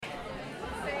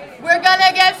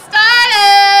gonna get started.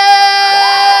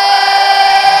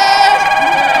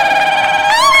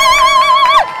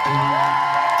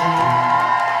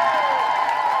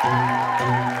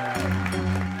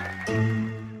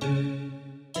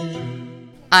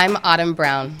 I'm Autumn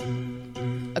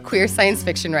Brown, a queer science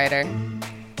fiction writer,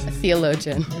 a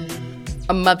theologian,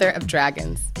 a mother of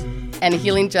dragons, and a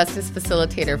healing justice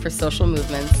facilitator for social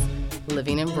movements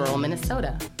living in rural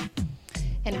Minnesota.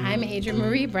 And I'm Adrienne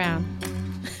Marie Brown,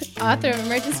 author of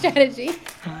Emergent Strategy,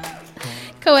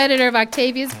 co-editor of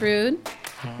Octavia's Brood,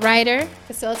 writer,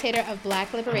 facilitator of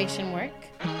Black liberation work,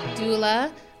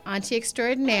 doula, auntie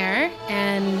extraordinaire,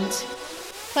 and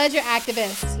pleasure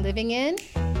activist living in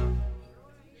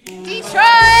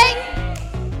Detroit.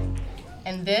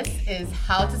 And this is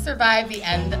How to Survive the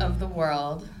End of the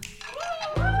World.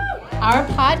 Our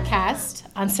podcast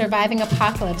on surviving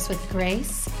apocalypse with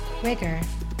grace, rigor,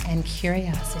 and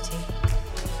curiosity.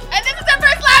 And this is our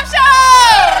first live show!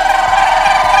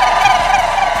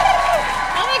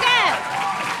 Oh my God!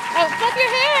 Oh, flip your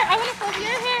hair! I want to flip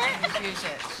your hair!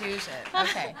 Choose it.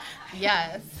 Okay.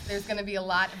 Yes, there's going to be a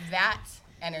lot of that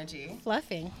energy.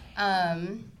 Fluffing.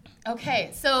 Okay,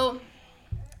 so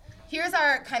here's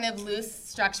our kind of loose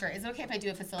structure. Is it okay if I do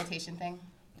a facilitation thing?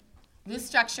 Loose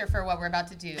structure for what we're about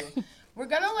to do. We're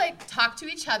going to talk to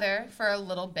each other for a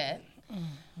little bit.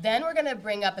 Then we're going to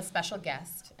bring up a special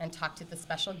guest and talk to the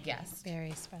special guest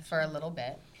Very special. for a little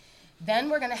bit.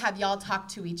 Then we're going to have y'all talk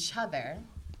to each other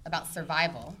about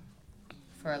survival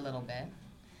for a little bit.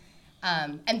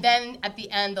 And then at the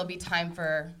end, there'll be time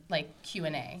for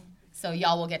Q&A. So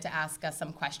y'all will get to ask us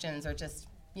some questions or just,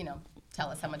 tell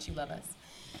us how much you love us.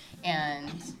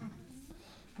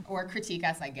 Or critique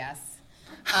us, I guess.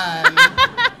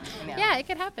 Yeah, it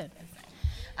could happen.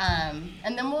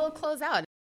 And then we'll close out.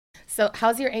 So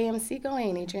how's your AMC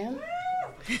going, Adrienne?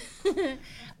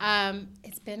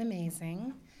 It's been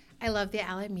amazing. I love the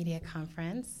Allied Media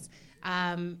Conference.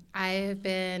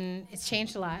 It's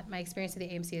changed a lot. My experience with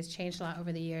the AMC has changed a lot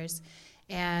over the years.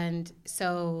 And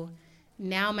so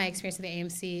now my experience with the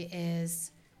AMC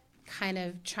is kind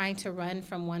of trying to run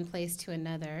from one place to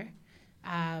another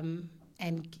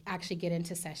and actually get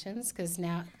into sessions. Because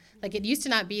now, it used to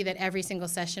not be that every single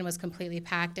session was completely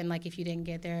packed and if you didn't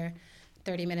get there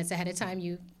 30 minutes ahead of time,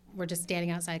 you were just standing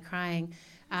outside crying.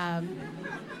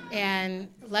 And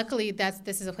luckily,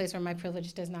 this is a place where my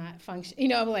privilege does not function.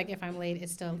 If I'm late,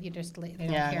 it's still, you're just late. They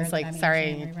don't care it's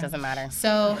sorry, it doesn't matter.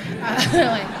 So,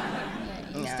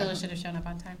 you still should have shown up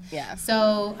on time. Yeah.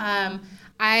 So,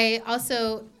 I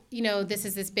also,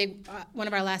 this big, one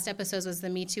of our last episodes was the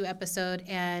Me Too episode,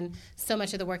 and so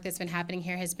much of the work that's been happening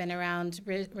here has been around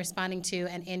responding to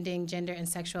and ending gender and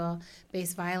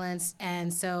sexual-based violence.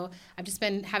 And so I've just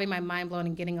been having my mind blown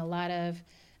and getting a lot of,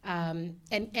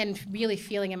 and really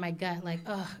feeling in my gut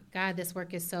oh, God, this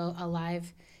work is so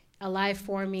alive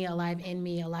for me, alive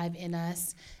in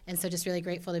us. And so just really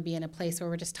grateful to be in a place where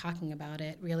we're just talking about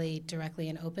it really directly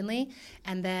and openly.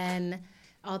 And then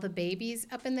all the babies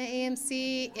up in the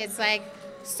AMC, it's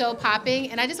so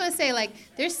popping. And I just want to say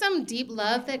there's some deep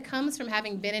love that comes from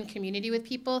having been in community with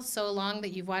people so long that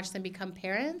you've watched them become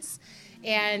parents.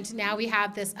 And now we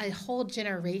have a whole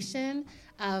generation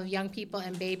of young people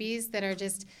and babies that are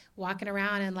just walking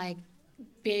around and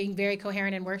being very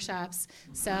coherent in workshops.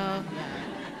 So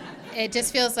it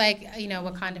just feels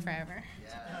Wakanda forever.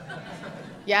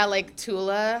 Yeah,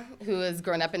 Tula, who has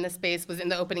grown up in this space, was in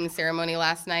the opening ceremony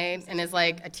last night and is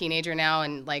a teenager now,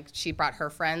 and she brought her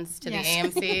friends to the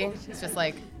AMC. It's just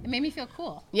it made me feel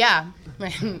cool. Yeah,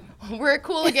 we're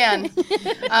cool again.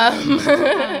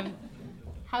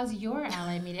 How's your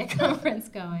Allied Media Conference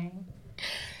going?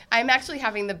 I'm actually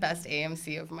having the best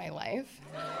AMC of my life.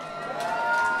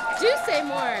 Do say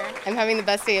more. I'm having the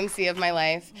best AMC of my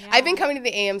life. Yeah. I've been coming to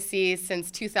the AMC since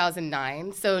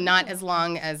 2009, so not as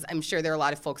long as I'm sure there are a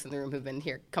lot of folks in the room who've been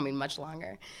here coming much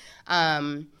longer.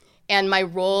 And my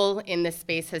role in this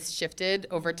space has shifted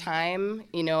over time.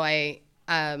 I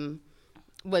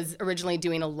was originally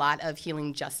doing a lot of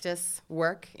healing justice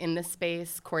work in this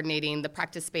space, coordinating the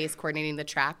practice space, coordinating the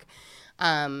track.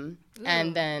 And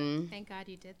then... Thank God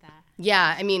you did that.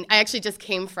 Yeah, I actually just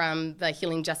came from the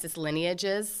Healing Justice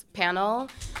Lineages panel,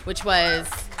 which was,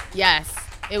 yes,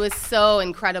 it was so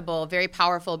incredible, very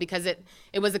powerful, because it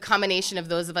was a combination of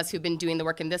those of us who've been doing the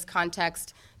work in this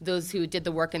context, those who did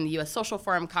the work in the U.S. Social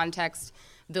Forum context,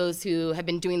 those who have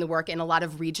been doing the work in a lot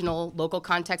of regional, local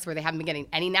contexts where they haven't been getting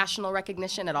any national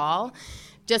recognition at all.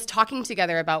 Just talking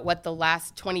together about what the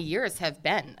last 20 years have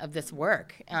been of this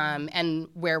work and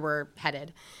where we're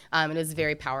headed. It was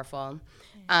very powerful.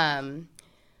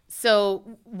 So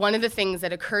one of the things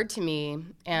that occurred to me,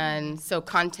 and so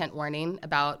content warning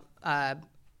about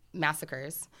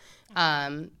massacres.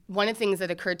 One of the things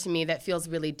that occurred to me that feels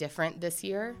really different this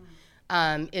year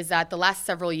is that the last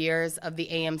several years of the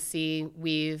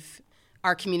AMC,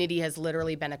 our community has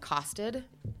literally been accosted,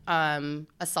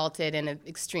 assaulted in an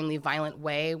extremely violent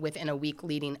way within a week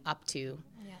leading up to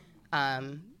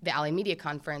the Alley Media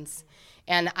Conference.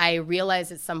 And I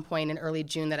realized at some point in early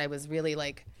June that I was really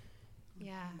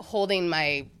holding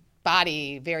my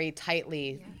body very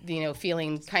tightly,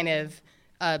 feeling kind of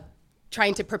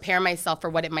trying to prepare myself for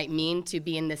what it might mean to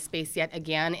be in this space yet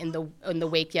again, in the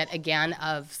wake yet again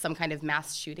of some kind of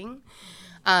mass shooting.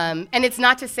 And it's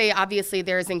not to say, obviously,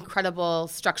 there's incredible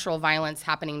structural violence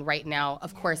happening right now,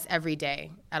 of course, every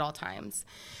day, at all times.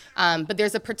 But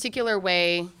there's a particular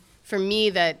way, for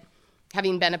me, that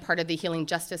having been a part of the healing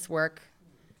justice work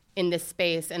in this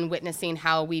space and witnessing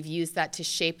how we've used that to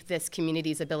shape this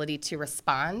community's ability to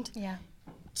respond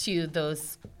to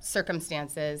those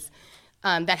circumstances,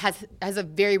 that has a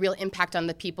very real impact on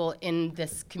the people in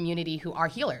this community who are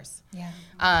healers.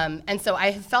 And so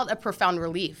I have felt a profound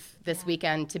relief this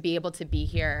weekend to be able to be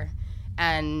here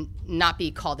and not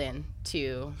be called in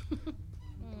to,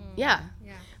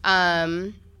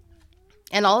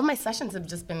 and all of my sessions have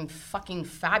just been fucking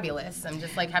fabulous. I'm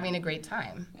just having a great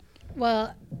time.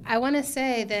 Well, I want to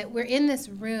say that we're in this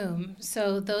room,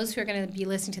 so those who are going to be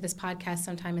listening to this podcast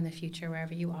sometime in the future,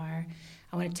 wherever you are,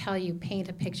 I want to paint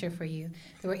a picture for you.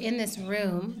 That we're in this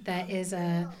room that is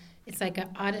it's like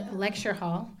a lecture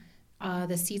hall.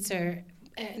 The seats are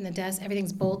in the desk,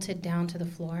 everything's bolted down to the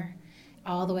floor,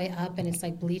 all the way up, and it's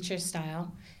like bleacher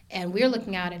style. And we're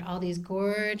looking out at all these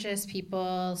gorgeous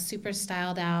people, super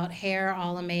styled out, hair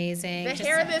all amazing. The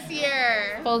hair this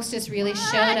year. Folks just really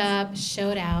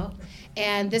showed out.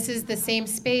 And this is the same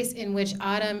space in which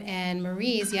Autumn and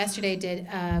Maurice yesterday did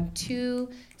 2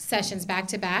 sessions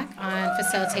back-to-back on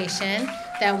facilitation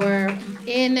that were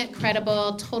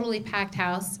incredible, totally packed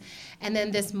house. And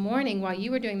then this morning, while you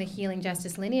were doing the Healing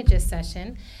Justice Lineages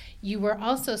session, you were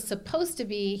also supposed to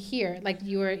be here,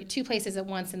 you were 2 places at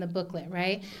once in the booklet,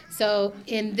 right? So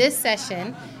in this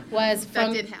session was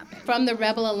from the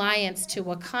Rebel Alliance to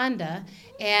Wakanda,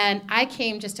 and I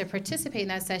came just to participate in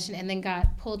that session and then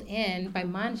got pulled in by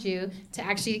Manju to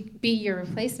actually be your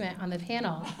replacement on the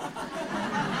panel.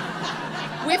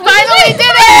 We finally did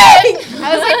it!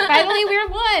 I was like, finally we're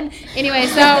one. Anyway,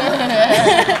 so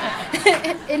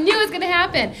it knew it was going to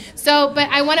happen. So, but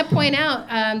I want to point out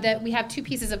that we have 2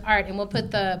 pieces of art, and we'll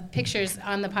put the pictures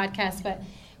on the podcast. But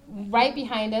right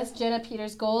behind us, Jenna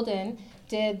Peters Golden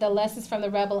did the Lessons from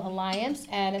the Rebel Alliance,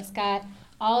 and it's got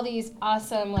all these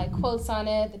awesome quotes on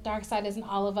it. The dark side isn't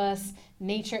all of us.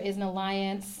 Nature is an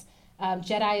alliance.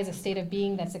 Jedi is a state of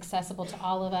being that's accessible to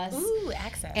all of us. Ooh,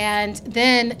 access. And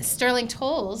then Sterling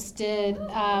Tolles did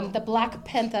the Black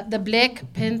Panther.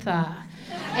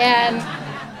 And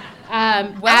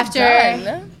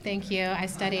done. Thank you, I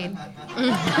studied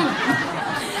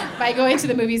by going to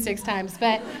the movie 6 times.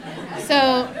 But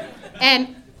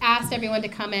and asked everyone to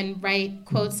come and write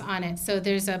quotes on it. So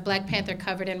there's a Black Panther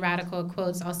covered in radical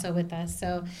quotes also with us.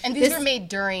 And these were made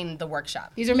during the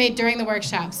workshop. These were made during the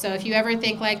workshop. So if you ever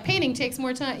think painting takes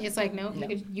more time, it's no.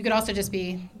 You could also just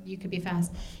be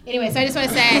fast. Anyway, so I just want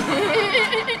to say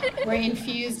we're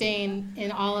infused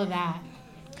in all of that.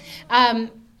 And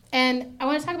I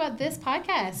want to talk about this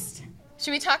podcast.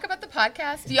 Should we talk about the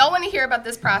podcast? Do y'all want to hear about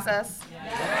this process?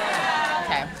 Yeah.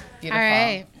 Okay, beautiful. All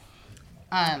right.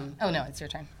 Oh, no, it's your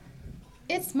turn.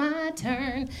 It's my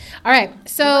turn. All right,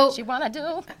 so... What you want to do?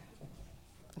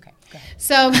 Okay, go ahead.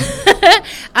 So,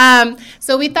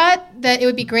 so we thought that it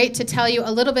would be great to tell you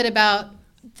a little bit about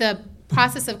the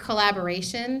process of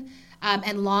collaboration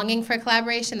and longing for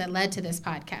collaboration that led to this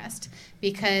podcast,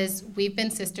 because we've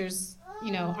been sisters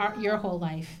your whole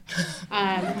life.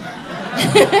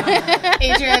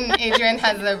 Adrienne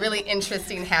has a really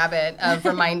interesting habit of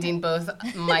reminding both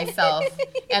myself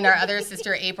and our other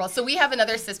sister, April. So we have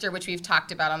another sister, which we've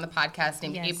talked about on the podcast,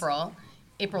 named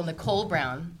April Nicole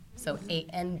Brown, so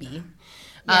A-N-B.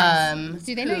 Yes.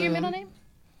 Do they know your middle name?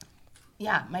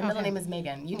 Yeah, my middle name is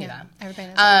Megan. You knew that. Everybody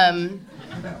knows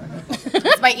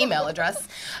it's my email address.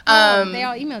 they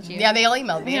all emailed you. Yeah, they all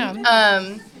emailed me.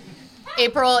 Yeah.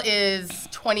 April is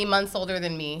 20 months older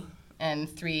than me and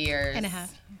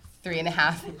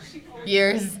 3.5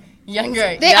 years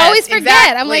younger. They always forget.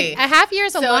 Exactly. I'm like, a half year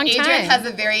is a long time. So Adrienne has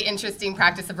a very interesting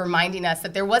practice of reminding us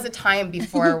that there was a time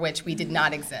before which we did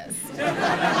not exist.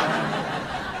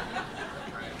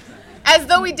 As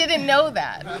though we didn't know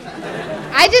that.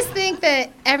 I just think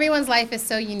that everyone's life is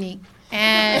so unique.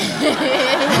 And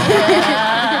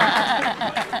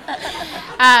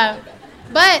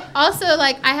But also,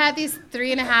 like, I had these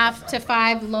 3.5 to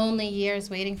 5 lonely years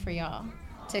waiting for y'all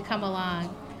to come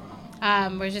along.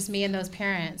 Where it's just me and those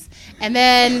parents. And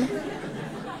then,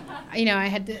 you know, I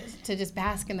had to just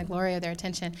bask in the glory of their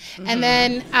attention. Mm-hmm. And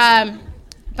then,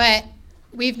 but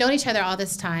we've known each other all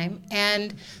this time.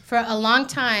 And for a long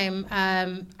time,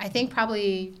 I think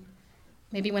probably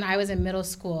maybe when I was in middle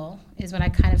school is when I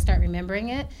kind of start remembering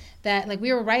it, that like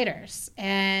we were writers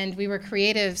and we were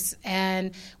creatives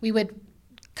and we would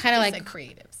kind of like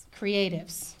creatives.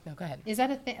 No, go ahead. Is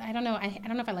that a thing? I don't know. I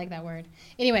don't know if I like that word.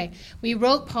 Anyway, we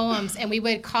wrote poems and we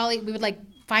would like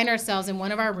find ourselves in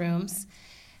one of our rooms,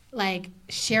 like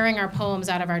sharing our poems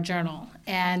out of our journal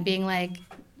and being like,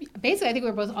 basically, I think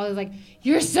we were both always like,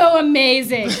 "You're so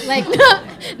amazing!" Like,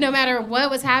 no matter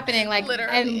what was happening, like,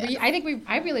 literally, and yes.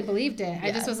 I really believed it. Yes.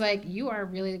 I just was like, "You are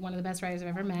really one of the best writers I've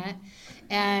ever met,"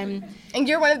 and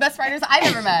you're one of the best writers I've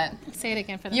ever met. Say it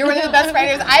again for the. You're one of the best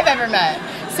writers I've ever met.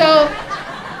 So,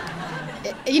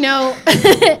 you know,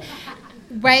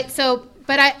 right? So,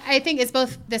 but I think it's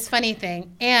both this funny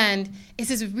thing and it's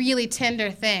this really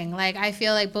tender thing. Like, I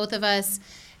feel like both of us.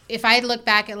 If I look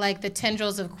back at like the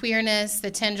tendrils of queerness, the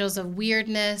tendrils of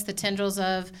weirdness, the tendrils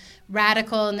of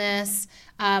radicalness,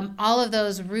 all of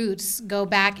those roots go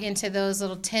back into those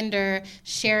little tender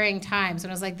sharing times.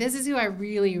 And I was like, this is who I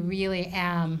really, really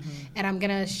am. Mm-hmm. And I'm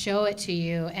going to show it to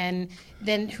you. And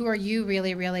then who are you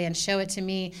really, really, and show it to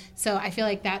me. So I feel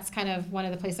like that's kind of one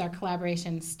of the places our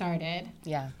collaboration started.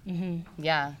 Yeah. Mm-hmm.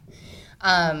 Yeah.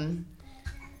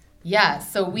 Yeah,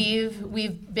 so we've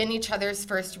been each other's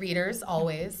first readers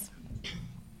always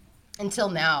until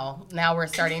now. Now we're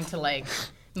starting to like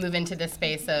move into the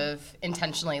space of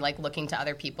intentionally like looking to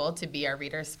other people to be our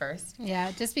readers first.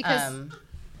 Yeah, just because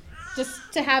just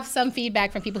to have some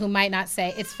feedback from people who might not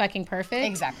say it's fucking perfect.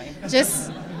 Exactly.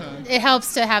 Just it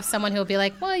helps to have someone who'll be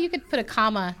like, well, you could put a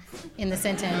comma in the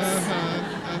sentence.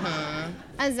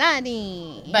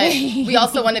 Azadi. But we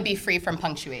also want to be free from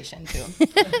punctuation too.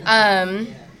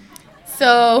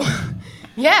 So,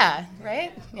 yeah,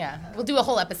 right? Yeah, we'll do a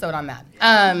whole episode on that.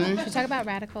 Should we talk about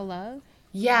radical love?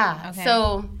 Yeah. Okay.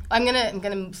 So I'm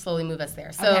gonna slowly move us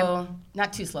there. So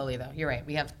not too slowly though. You're right.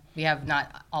 We have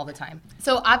not all the time.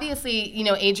 So obviously, you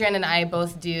know, Adrienne and I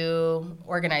both do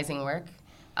organizing work,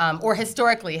 or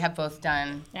historically have both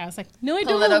done. Yeah, I was like, no, I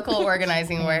don't. Political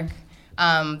organizing work.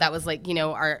 That was like, you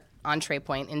know, our entree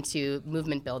point into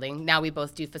movement building. Now we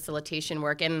both do facilitation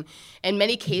work, and in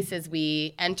many cases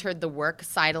we entered the work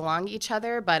side along each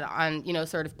other, but on, you know,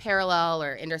 sort of parallel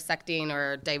or intersecting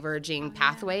or diverging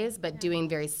pathways, but doing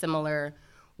very similar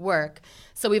work.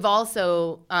 So we've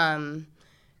also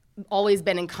always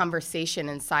been in conversation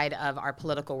inside of our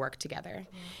political work together.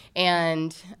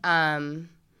 And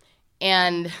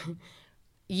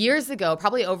years ago,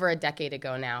 probably over a decade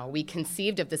ago now, we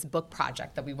conceived of this book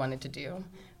project that we wanted to do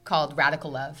called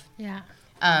Radical Love,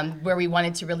 where we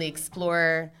wanted to really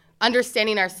explore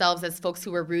understanding ourselves as folks who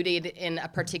were rooted in a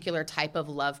particular type of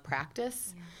love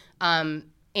practice, and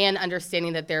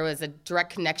understanding that there was a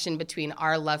direct connection between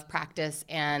our love practice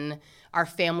and our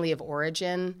family of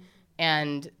origin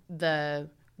and the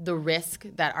risk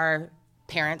that our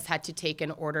parents had to take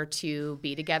in order to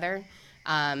be together.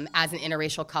 As an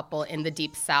interracial couple in the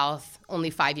Deep South, only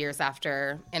 5 years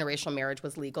after interracial marriage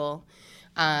was legal.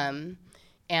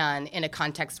 And in a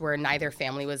context where neither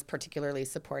family was particularly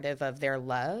supportive of their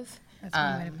love. That's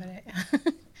one way to put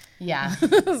it. Yeah.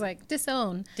 I was like,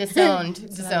 disowned,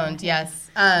 yes.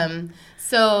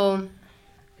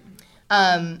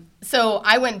 So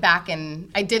I went back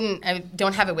and I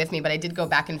don't have it with me, but I did go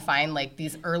back and find like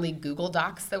these early Google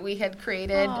Docs that we had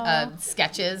created,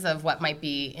 sketches of what might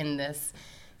be in this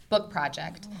book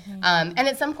project. And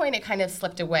at some point it kind of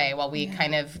slipped away while we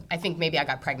I think maybe I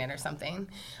got pregnant or something.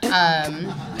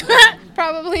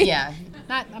 Probably. Yeah.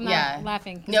 I'm not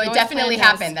laughing. No, it definitely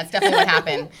happened. That's definitely what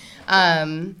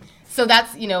happened. So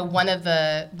that's, you know, one of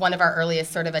our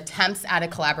earliest sort of attempts at a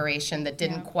collaboration that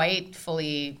didn't quite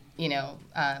fully, you know,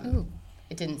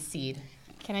 it didn't seed.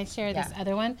 Can I share this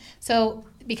other one? So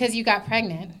because you got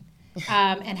pregnant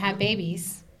and had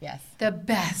babies. Yes. The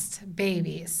best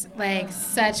babies, like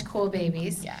such cool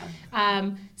babies. Yeah.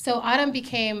 So Autumn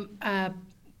became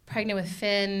pregnant with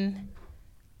Finn.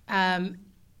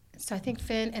 So I think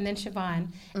Finn and then Siobhan.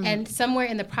 Mm-hmm. And somewhere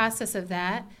in the process of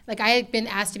that, like I had been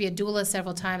asked to be a doula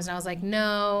several times, and I was like,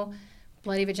 no,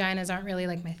 bloody vaginas aren't really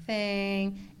like my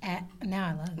thing. And now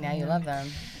I love them. Now you love them.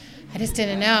 I just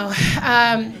didn't know.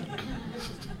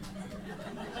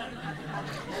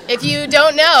 If you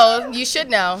don't know, you should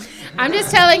know. I'm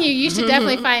just telling you, you should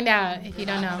definitely find out if you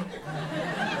don't know.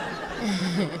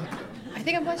 I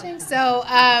think I'm blushing. So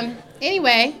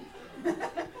anyway,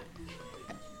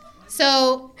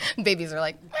 So babies are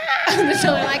like, the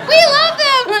children are like, we love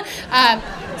them.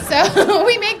 So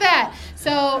we make that.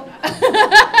 So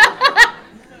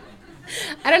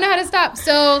I don't know how to stop.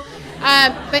 So,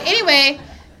 but anyway,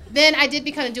 then I did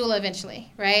become a doula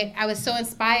eventually, right? I was so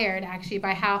inspired actually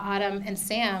by how Autumn and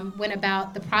Sam went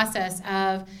about the process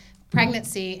of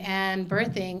pregnancy and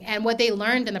birthing and what they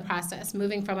learned in the process,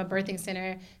 moving from a birthing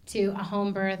center to a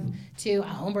home birth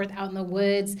out in the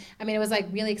woods. I mean, it was like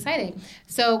really exciting.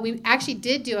 So we actually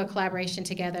did do a collaboration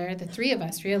together, the three of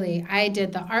us really. I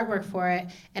did the artwork for it,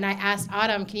 and I asked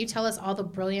Autumn, can you tell us all the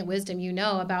brilliant wisdom you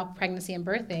know about pregnancy and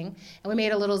birthing? And we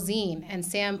made a little zine, and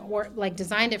Sam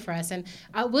designed it for us. And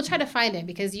we'll try to find it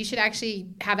because you should actually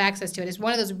have access to it. It's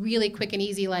one of those really quick and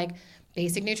easy, like,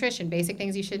 basic nutrition, basic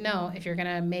things you should know if you're going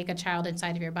to make a child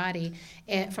inside of your body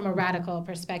from a radical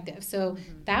perspective. So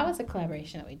that was a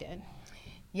collaboration that we did.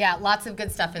 Yeah, lots of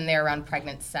good stuff in there around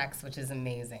pregnant sex, which is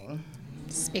amazing.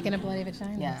 Speaking of bloody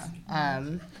vaginas. Yeah.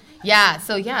 That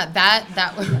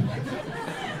was...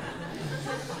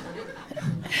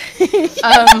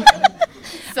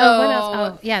 what else?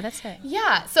 Oh, yeah, that's it.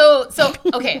 Yeah. So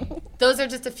okay. Those are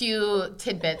just a few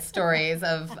tidbit stories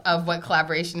of what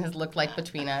collaboration has looked like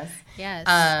between us. Yes.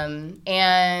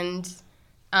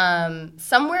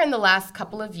 Somewhere in the last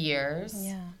couple of years,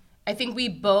 I think we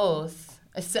both,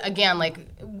 again, like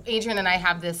Adrienne and I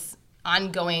have this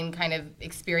ongoing kind of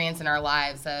experience in our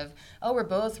lives of, oh, we're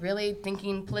both really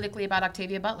thinking politically about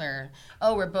Octavia Butler.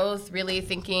 Oh, we're both really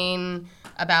thinking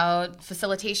about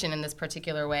facilitation in this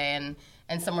particular way.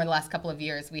 And somewhere in the last couple of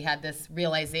years, we had this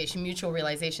mutual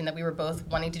realization that we were both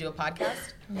wanting to do a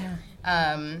podcast. Yeah.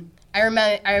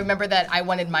 I remember that I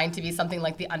wanted mine to be something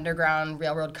like the Underground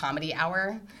Railroad Comedy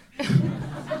Hour,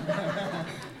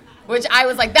 which I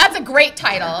was like, that's a great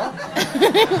title.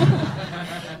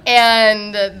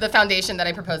 And the foundation that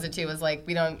I proposed it to was like,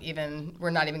 we're not even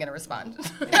going to respond.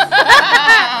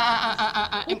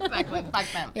 Exactly, fuck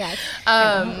them. Yes.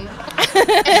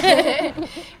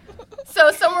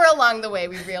 So somewhere along the way,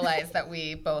 we realized that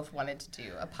we both wanted to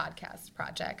do a podcast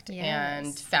project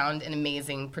and found an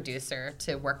amazing producer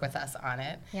to work with us on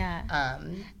it. Yeah.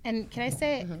 And can I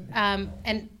say,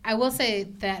 and I will say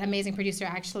that amazing producer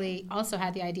actually also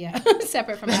had the idea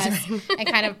separate from us and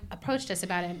kind of approached us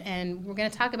about it. And we're going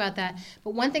to talk about that.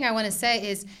 But one thing I want to say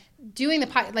is doing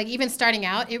like even starting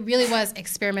out, it really was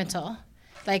experimental,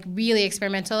 like really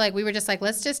experimental. Like we were just like,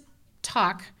 let's just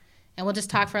talk, and we'll just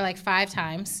talk for like 5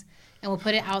 times. And we'll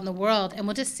put it out in the world, and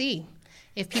we'll just see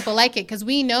if people like it, because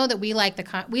we know that we like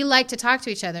we like to talk to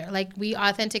each other. Like we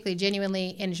authentically,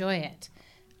 genuinely enjoy it.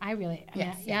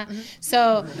 Yeah.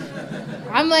 So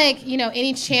I'm like,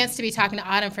 any chance to be talking to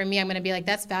Autumn for me, I'm going to be like,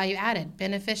 that's value added,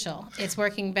 beneficial. It's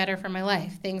working better for my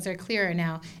life. Things are clearer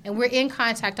now. And we're in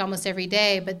contact almost every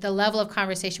day, but the level of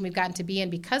conversation we've gotten to be in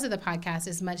because of the podcast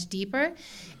is much deeper.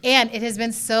 And it has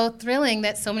been so thrilling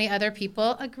that so many other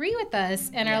people agree with us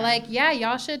and are like, yeah,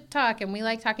 y'all should talk, and we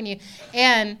like talking to you.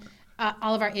 And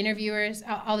all of our interviewers,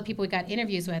 all the people we got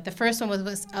interviews with. The first one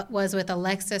was with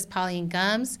Alexis Pauline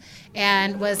Gumbs,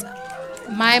 and was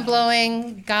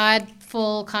mind-blowing,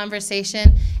 God-full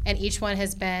conversation, and each one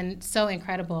has been so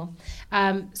incredible.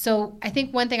 So I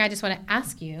think one thing I just want to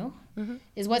ask you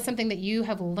is what's something that you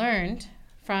have learned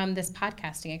from this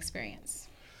podcasting experience?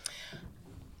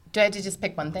 Do I have to just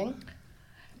pick one thing?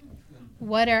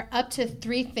 What are up to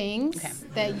 3 things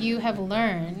that you have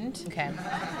learned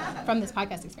from this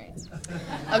podcast experience?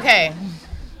 Okay.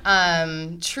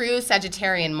 True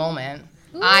Sagittarian moment.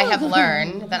 Ooh. I have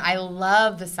learned that I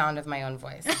love the sound of my own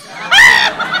voice. And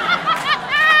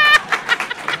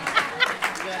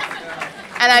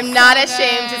I'm not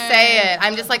ashamed to say it.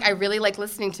 I'm just like, I really like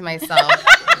listening to myself.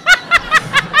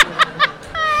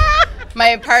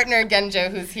 My partner,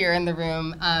 Genjo, who's here in the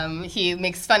room, he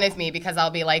makes fun of me because I'll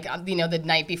be like, the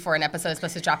night before an episode is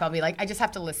supposed to drop, I'll be like, I just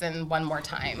have to listen one more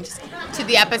time to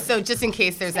the episode just in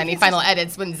case there's any final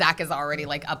edits when Zach has already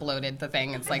like uploaded the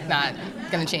thing. It's like not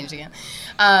going to change again.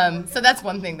 So that's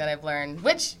one thing that I've learned,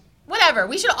 which, whatever.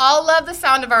 We should all love the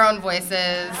sound of our own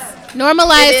voices.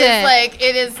 Normalize it.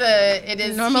 It is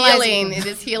healing. It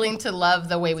is healing to love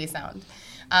the way we sound.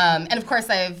 And of course,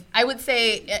 I would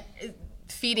say,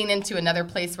 feeding into another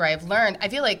place where I've learned, I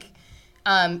feel like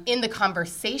in the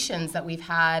conversations that we've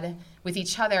had with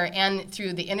each other and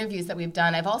through the interviews that we've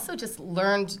done, I've also just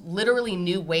learned literally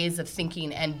new ways of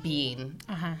thinking and being.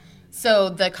 So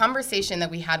the conversation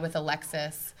that we had with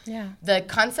Alexis, the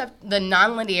concept, the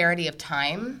nonlinearity of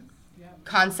time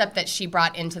concept that she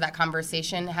brought into that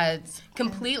conversation has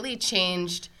completely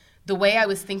changed the way I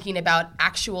was thinking about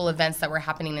actual events that were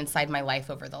happening inside my life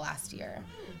over the last year,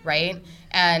 right?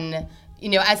 And you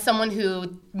know, as someone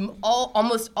who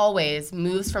almost always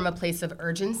moves from a place of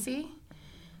urgency,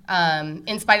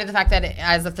 in spite of the fact that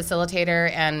as a facilitator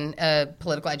and a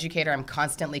political educator, I'm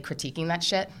constantly critiquing that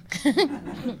shit.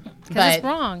 Because it's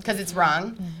wrong. Because it's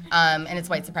wrong, and it's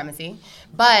white supremacy.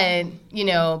 But, you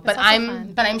know,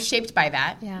 I'm shaped by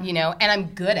that, you know, and I'm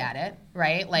good at it,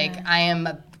 right? Like, I am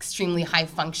an extremely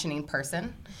high-functioning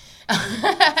person.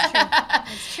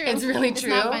 It's true. It's really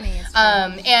true. It's not funny. It's true.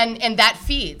 And that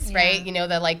feeds, right? You know,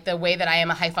 the way that I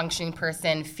am a high-functioning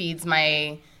person feeds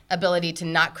my ability to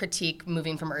not critique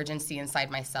moving from urgency inside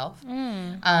myself.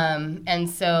 And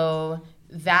so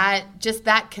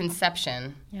that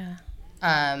conception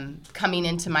coming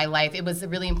into my life, it was a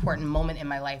really important moment in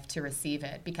my life to receive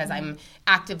it, because I'm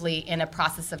actively in a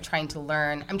process of trying to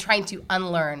learn. I'm trying to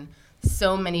unlearn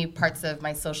so many parts of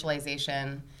my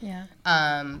socialization,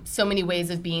 so many ways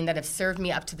of being that have served me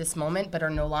up to this moment but are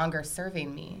no longer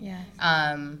serving me.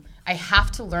 I have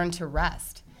to learn to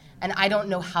rest, and I don't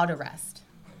know how to rest.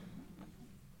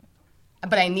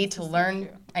 But I need to learn.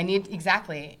 I need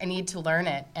to learn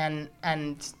it, and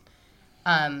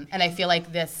I feel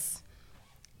like this,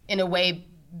 in a way,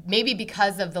 maybe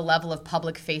because of the level of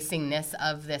public facingness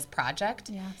of this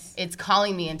project, it's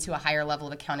calling me into a higher level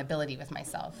of accountability with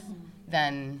myself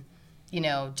than, you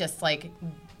know, just like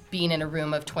being in a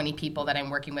room of 20 people that I'm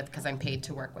working with because I'm paid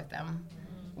to work with them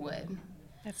would.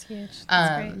 That's huge.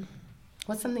 That's great.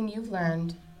 What's something you've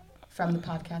learned from the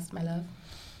podcast, my love?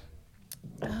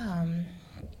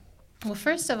 Well,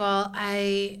 first of all,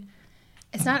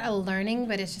 it's not a learning,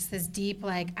 but it's just this deep,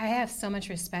 like, I have so much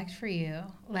respect for you.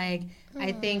 Like,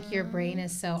 I think your brain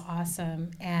is so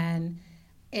awesome, and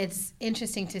it's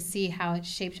interesting to see how it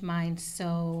shaped mine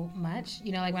so much.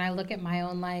 You know, like when I look at my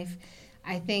own life,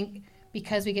 I think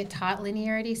because we get taught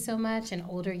linearity so much, and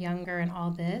older, younger, and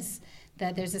all this,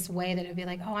 that there's this way that it would be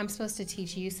like, oh, I'm supposed to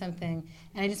teach you something.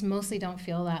 And I just mostly don't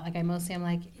feel that. Like, I'm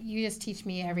like, you just teach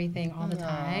me everything all the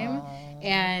time.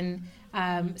 And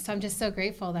so I'm just so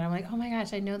grateful that I'm like, oh my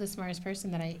gosh, I know the smartest person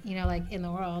that I, you know, like in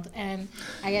the world. And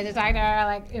I get to talk to her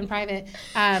like in private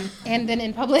and then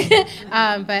in public.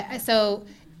 But so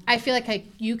I feel like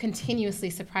you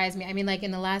continuously surprise me. I mean, like in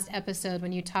the last episode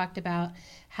when you talked about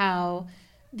how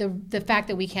the fact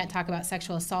that we can't talk about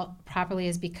sexual assault properly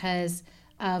is because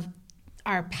of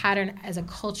our pattern as a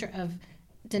culture of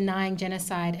denying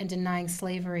genocide and denying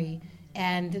slavery,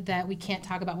 and that we can't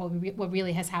talk about what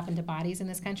really has happened to bodies in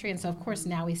this country. And so, of course,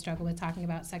 now we struggle with talking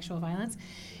about sexual violence,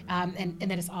 and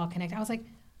that it's all connected. I was like,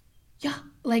 yeah,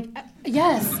 like,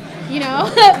 yes, you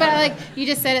know. But, like, you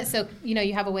just said it so, you know,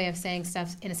 you have a way of saying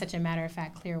stuff in such a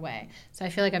matter-of-fact, clear way. So I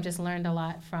feel like I've just learned a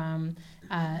lot from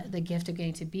the gift of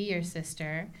getting to be your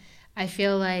sister. I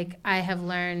feel like I have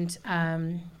learned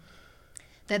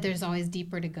that there's always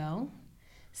deeper to go.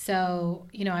 So,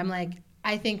 you know, I'm like,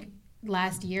 I think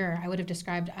last year I would have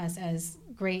described us as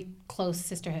great, close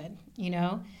sisterhood, you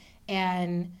know?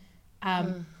 And,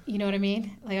 you know what I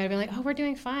mean? Like, I'd be like, oh, we're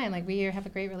doing fine. Like, we have a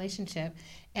great relationship.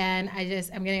 And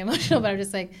I'm getting emotional, but I'm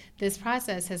just like, this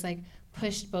process has like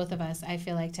pushed both of us, I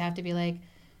feel like, to have to be like,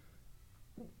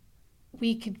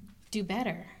 we could do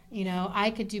better. You know,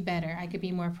 I could do better. I could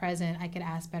be more present. I could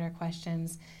ask better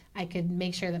questions. I could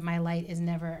make sure that my light is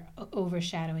never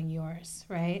overshadowing yours,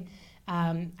 right?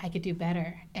 I could do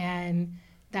better. And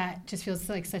that just feels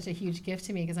like such a huge gift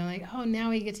to me, because I'm like, oh, now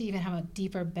we get to even have a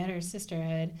deeper, better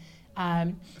sisterhood.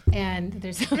 And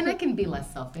I can be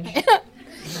less selfish.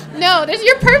 No,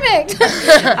 you're perfect.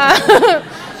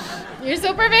 You're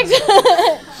so perfect.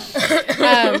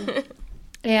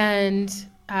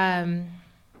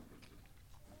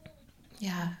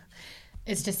 Yeah,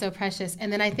 it's just so precious.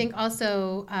 And then I think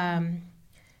also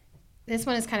this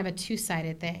one is kind of a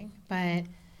two-sided thing, but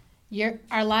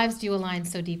our lives do align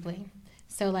so deeply.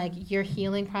 So like your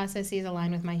healing processes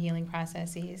align with my healing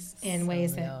processes in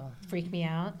ways that freak me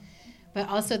out. But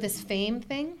also this fame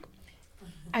thing,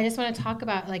 I just want to talk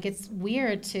about, like, it's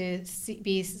weird to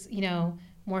be, you know,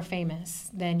 more famous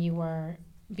than you were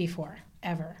before,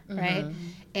 ever, right?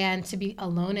 And to be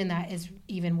alone in that is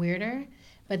even weirder.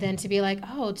 But then to be like,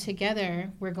 oh, together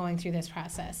we're going through this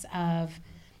process of,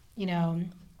 you know,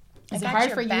 is it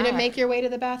hard for you to make your way to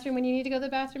the bathroom when you need to go to the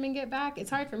bathroom and get back? It's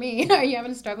hard for me. Are you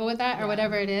having a struggle with that or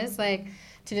whatever it is? Like,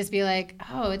 to just be like,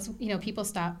 oh, it's, you know, people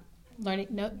stop learning.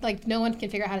 No one can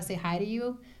figure out how to say hi to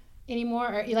you anymore.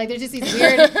 Or like, there's just these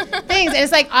weird things. And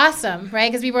it's like awesome, right?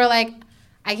 Because people are like,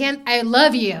 I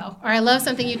love you, or I love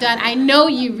something you've done. I know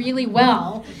you really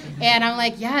well. And I'm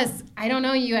like, yes, I don't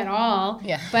know you at all.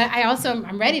 Yeah. But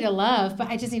I'm ready to love, but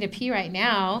I just need to pee right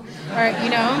now. Or, you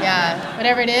know,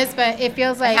 whatever it is. But it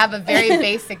feels like I have a very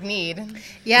basic need.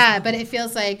 Yeah, but it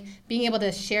feels like being able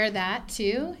to share that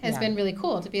too has been really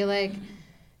cool. To be like,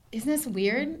 isn't this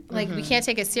weird? Like, we can't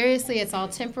take it seriously. It's all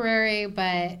temporary,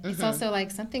 but it's also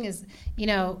like something is,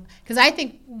 because I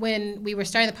think when we were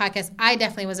starting the podcast, I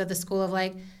definitely was at the school of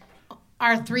like,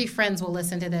 our 3 friends will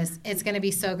listen to this. It's going to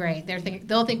be so great.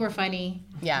 They'll think we're funny.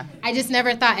 Yeah. I just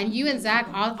never thought. And you and Zach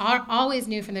always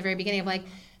knew from the very beginning of like,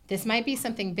 this might be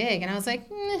something big. And I was like,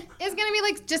 it's going to be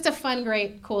like just a fun,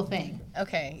 great, cool thing.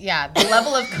 Okay. Yeah. The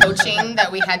level of coaching that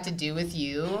we had to do with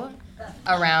you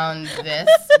around this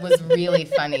was really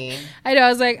funny. I know. I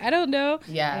was like, I don't know.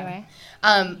 Yeah.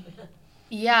 Anyway.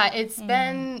 Yeah, it's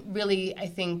been really, I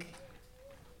think,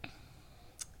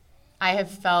 I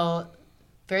have felt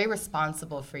very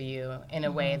responsible for you in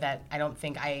a way that I don't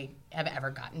think I have ever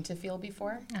gotten to feel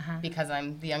before because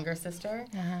I'm the younger sister.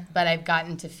 But I've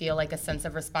gotten to feel like a sense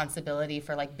of responsibility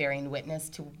for like bearing witness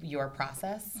to your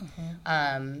process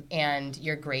and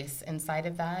your grace inside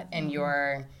of that and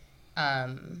your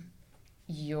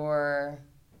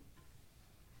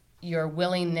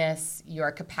willingness,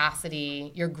 your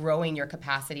capacity, you're growing your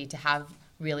capacity to have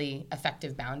really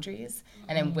effective boundaries,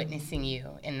 and I'm witnessing you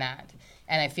in that.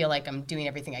 And I feel like I'm doing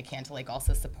everything I can to like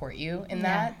also support you in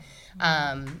that.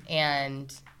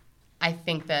 And I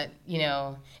think that,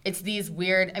 it's these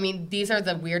weird, these are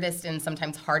the weirdest and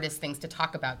sometimes hardest things to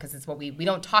talk about because it's what we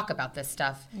don't talk about this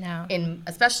stuff. No.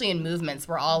 Especially in movements.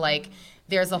 We're all like,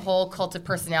 there's a whole cult of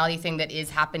personality thing that is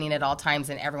happening at all times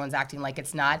and everyone's acting like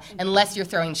it's not, unless you're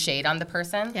throwing shade on the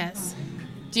person. Yes.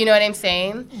 Do you know what I'm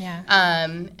saying? Yeah.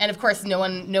 And of course, no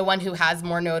one who has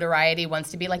more notoriety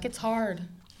wants to be like, it's hard.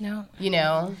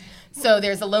 No. So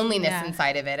there's a loneliness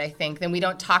inside of it, I think. Then we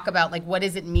don't talk about, like, what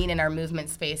does it mean in our movement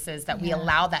spaces that we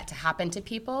allow that to happen to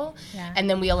people, and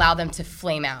then we allow them to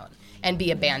flame out and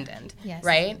be abandoned,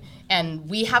 right? And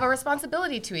we have a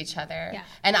responsibility to each other. Yeah.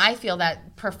 And I feel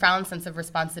that profound sense of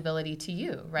responsibility to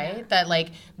you, right? Yeah. That,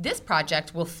 like, this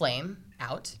project will flame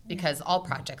out because all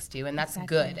projects do, and that's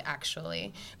good,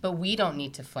 actually. But we don't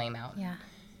need to flame out,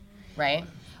 right?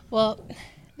 Well,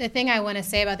 the thing I want to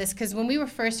say about this, because when we were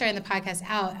first starting the podcast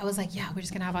out, I was like, yeah, we're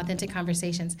just going to have authentic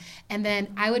conversations. And then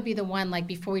I would be the one, like,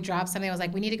 before we drop something, I was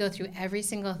like, we need to go through every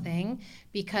single thing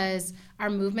because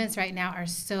our movements right now are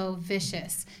so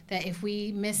vicious that if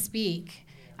we misspeak,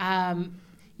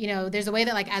 there's a way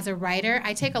that, like, as a writer,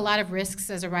 I take a lot of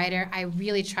risks as a writer. I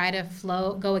really try to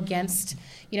go against,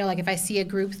 like, if I see a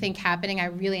group think happening, I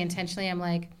really intentionally am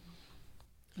like,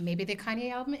 maybe the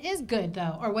Kanye album is good,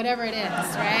 though, or whatever it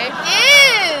is, right?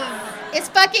 It's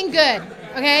fucking good,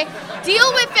 okay?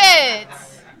 Deal with it.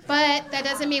 But that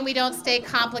doesn't mean we don't stay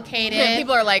complicated.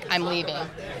 People are like, I'm leaving.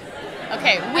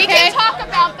 Okay, we can talk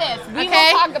about this. We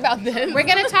will talk about this. We're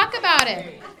going to talk about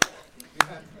it.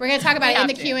 We're going to talk about it in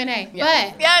the Q&A.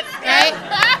 Yeah. Right?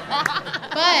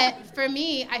 But for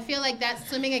me, I feel like that's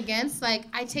swimming against, like,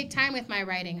 I take time with my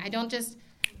writing.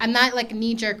 I'm not like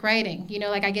knee-jerk writing,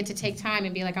 like I get to take time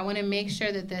and be like, I want to make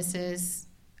sure that this is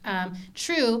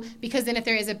true, because then if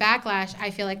there is a backlash, I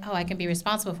feel like, I can be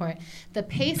responsible for it. The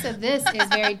pace of this is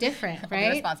very different, right?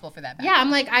 You're responsible for that backlash. Yeah,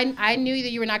 I'm like, I knew that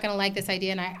you were not going to like this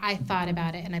idea, and I thought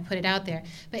about it, and I put it out there.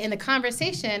 But in the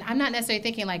conversation, I'm not necessarily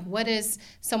thinking, like, what is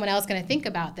someone else going to think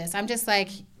about this? I'm just like,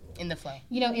 in the flow.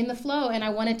 In the flow, and I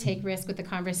want to take risk with the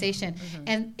conversation.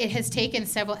 And it has taken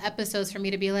several episodes for me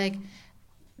to be like,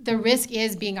 the risk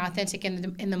is being authentic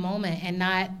in the moment and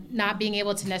not being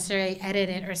able to necessarily edit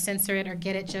it or censor it or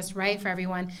get it just right for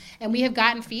everyone. And we have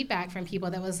gotten feedback from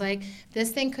people that was like, this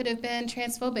thing could have been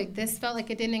transphobic. This felt like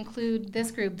it didn't include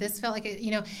this group. This felt like it,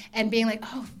 and being like,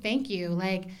 oh, thank you.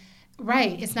 Like,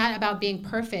 right. It's not about being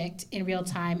perfect in real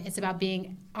time. It's about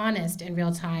being honest in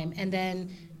real time. And then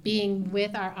being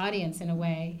with our audience in a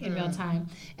way in real time.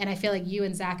 And I feel like you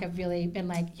and Zach have really been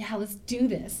like, yeah, let's do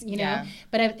this, Yeah.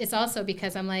 But it's also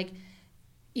because I'm like,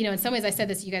 in some ways I said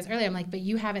this to you guys earlier, I'm like, but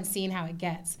you haven't seen how it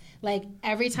gets. Like,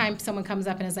 every time someone comes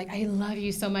up and is like, I love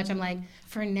you so much, I'm like,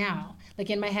 for now.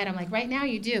 Like, in my head, I'm like, right now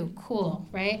you do. Cool,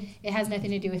 right? It has nothing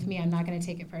to do with me. I'm not going to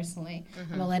take it personally. I'm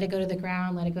going to let it go to the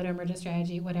ground, let it go to emergent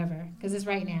strategy, whatever. Because it's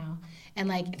right now. And,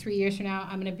 like, 3 years from now,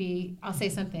 I'll say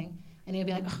something. And it'll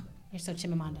be like, oh, you're so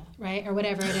Chimamanda, right? Or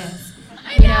whatever it is.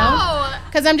 I know.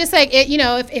 Because I'm just like,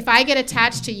 if I get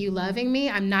attached to you loving me,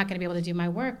 I'm not going to be able to do my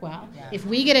work well. Yeah. If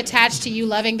we get attached to you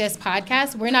loving this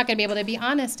podcast, we're not going to be able to be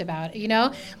honest about it,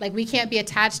 Like, we can't be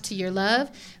attached to your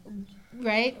love,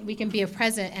 right? We can be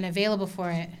present and available for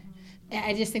it.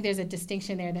 I just think there's a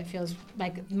distinction there that feels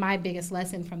like my biggest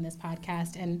lesson from this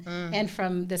podcast and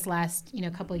from this last,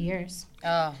 couple of years.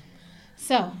 Oh.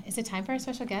 So, is it time for our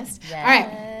special guest? Yes. All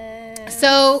right.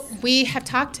 So we have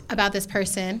talked about this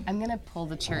person I'm going to pull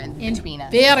the chair in in between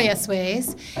us. various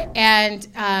ways. And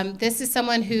this is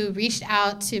someone who reached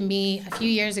out to me a few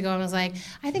years ago and was like,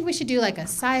 I think we should do like a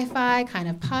sci-fi kind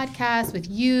of podcast with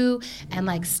you and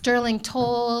like Sterling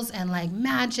Tolles and like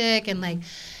magic and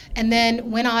then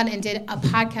went on and did a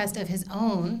podcast of his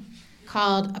own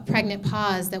called A Pregnant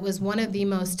Pause that was one of the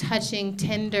most touching,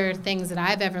 tender things that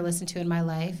I've ever listened to in my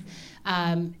life.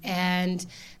 And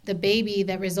the baby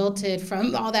that resulted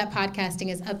from all that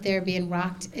podcasting is up there being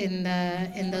rocked in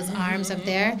those arms up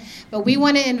there. But we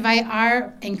want to invite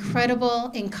our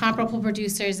incredible, incomparable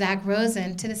producer, Zach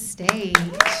Rosen, to the stage. Come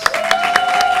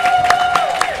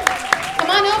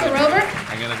on over, Rover.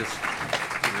 I'm going to just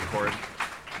record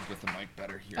with the mic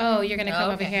better here. Oh, you're going to come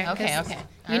over here. Okay.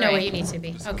 You know where you need to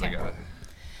be. Just 'cause Okay. I got it.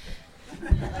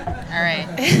 All right.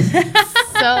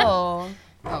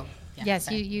 Yes,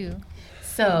 you.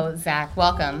 So, Zach,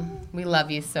 welcome. We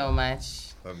love you so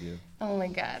much. Love you. Oh my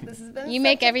God, this has been You such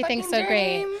make a everything fucking so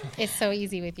great. dream. It's so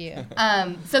easy with you.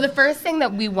 So the first thing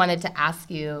that we wanted to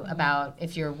ask you about,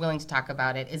 if you're willing to talk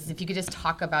about it, is if you could just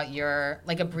talk about your,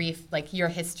 like a brief, like your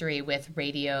history with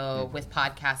radio, with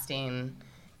podcasting,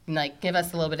 and like give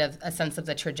us a little bit of a sense of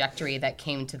the trajectory that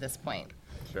came to this point.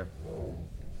 Sure.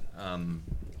 I'm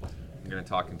going to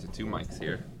talk into two mics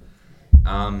here.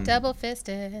 Double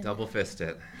fisted. Double fist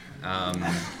it.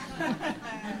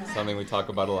 Something we talk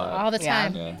about a lot. All the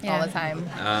time. Yeah. All the time.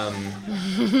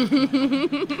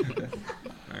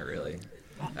 Not really.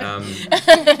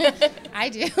 I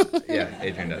do. Yeah,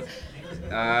 Adrian does.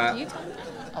 You talk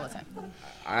All the time.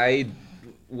 I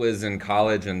was in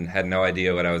college and had no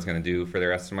idea what I was going to do for the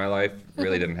rest of my life.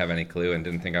 Really didn't have any clue and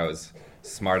didn't think I was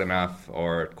smart enough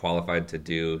or qualified to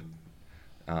do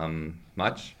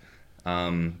much.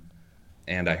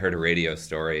 And I heard a radio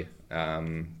story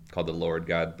called The Lord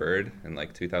God Bird in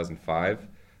like 2005,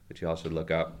 which you all should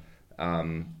look up.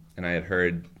 And I had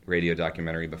heard radio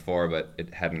documentary before, but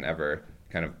it hadn't ever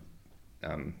kind of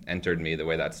entered me the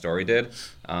way that story did.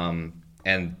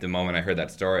 And the moment I heard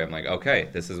that story, I'm like, okay,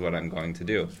 this is what I'm going to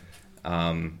do.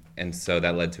 And so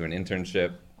that led to an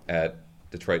internship at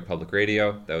Detroit Public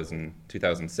Radio. That was in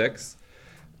 2006.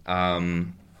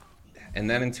 And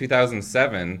then in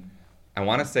 2007, I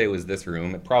want to say it was this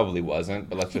room. It probably wasn't,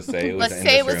 but let's just say it was Let's in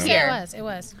say this it was room. here. It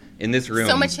was. In this room.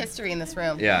 So much history in this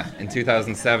room. Yeah, in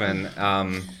 2007,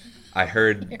 I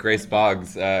heard Grace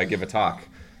Boggs give a talk.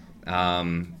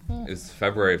 It was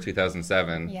February of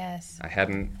 2007. Yes. I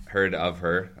hadn't heard of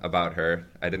her, about her.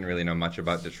 I didn't really know much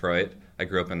about Detroit. I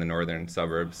grew up in the northern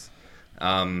suburbs.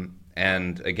 And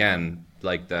again,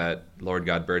 like that Lord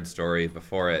God Bird story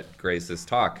before it, Grace's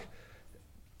talk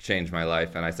changed my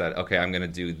life. And I said, okay, I'm going to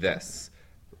do this.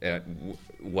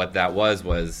 What that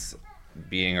was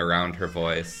being around her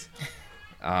voice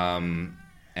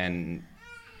and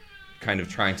kind of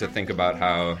trying to think about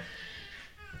how...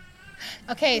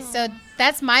 Okay, so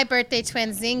that's my birthday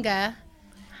twin, Zinga.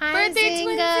 Hi, Birthday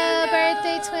twin, Zinga. Zinga.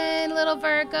 Birthday twin, little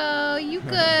Virgo. You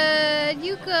good?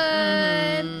 You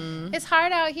good? It's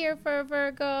hard out here for a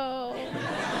Virgo.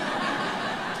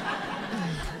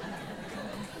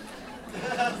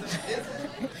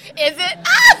 Is it?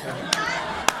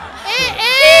 It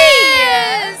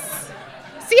is.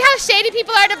 See how shady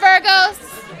people are to Virgos?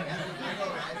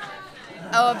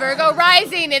 Oh, a Virgo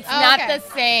rising. It's not Okay. the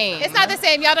same. It's not the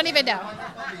same. Y'all don't even know.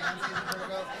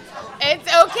 It's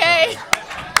okay.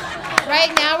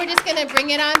 Right now, we're just going to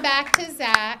bring it on back to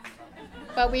Zach.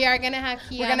 But we are going to have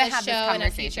Key We're on gonna the have this show in a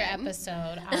future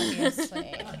conversation. episode,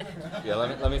 obviously. Yeah,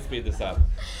 let me speed this up.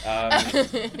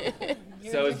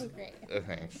 You're doing great.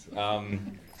 Thanks.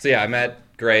 So yeah, I met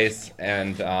Grace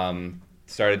and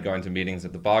started going to meetings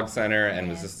at the Bog Center and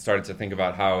was just started to think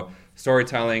about how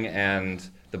storytelling and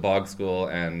the Bog School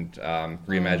and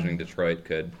reimagining Detroit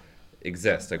could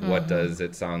exist. Like, what does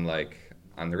it sound like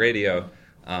on the radio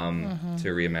to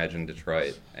reimagine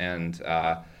Detroit? And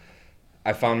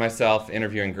I found myself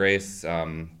interviewing Grace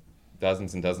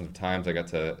dozens and dozens of times. I got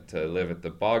to live at the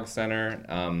Bog Center,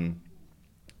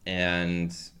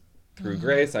 and through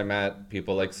Grace, I met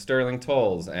people like Sterling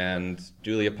Tolles and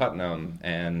Julia Putnam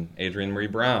and Adrienne Marie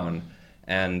Brown.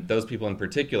 And those people in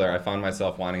particular, I found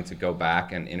myself wanting to go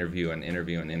back and interview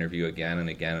again and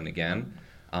again and again.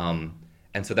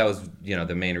 And so that was,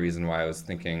 the main reason why I was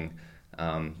thinking,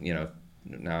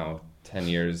 now 10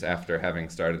 years after having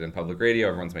started in public radio,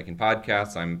 everyone's making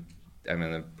podcasts. I'm in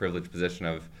the privileged position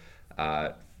of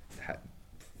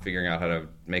figuring out how to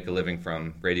make a living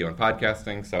from radio and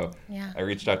podcasting. So Yeah. I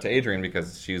reached out to Adrienne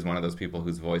because she's one of those people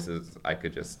whose voices I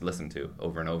could just listen to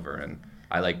over and over. And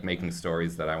I like making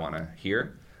stories that I want to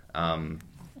hear.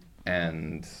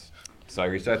 And so I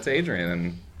reached out to Adrian,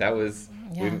 and that was,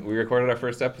 we recorded our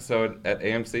first episode at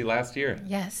AMC last year.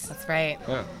 Yes. That's right.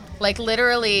 Yeah. Like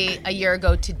literally a year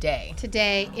ago today.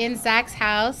 Today in Zach's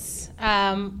house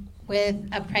with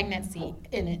a pregnancy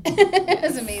in it. It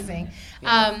was amazing.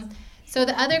 So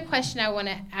the other question I want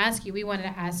to ask you, we wanted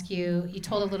to ask you, you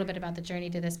told a little bit about the journey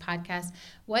to this podcast.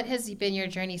 What has been your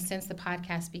journey since the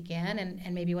podcast began,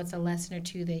 and maybe what's a lesson or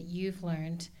two that you've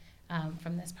learned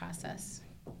from this process?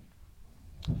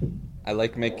 I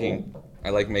like making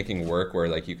work where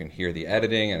like you can hear the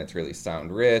editing and it's really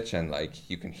sound rich, and like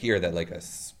you can hear that like a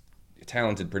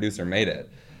talented producer made it.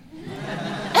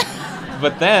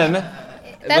 But then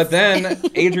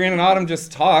Adrian and Autumn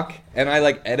just talk, and I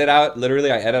like edit out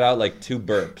like 2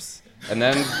 burps, and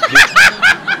then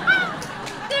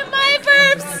They're my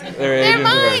burps. They're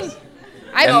mine. Burps.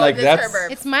 I And, know like, this that's- her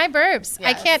burp. It's my burps. Yes.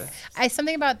 I can't.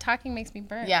 Something about talking makes me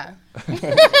burp. Yeah.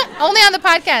 Only on the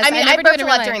podcast. I mean, I never do it burped in a real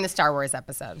lot life. during the Star Wars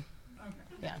episode.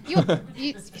 Yeah.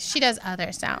 She does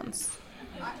other sounds.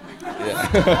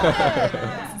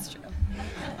 That's true.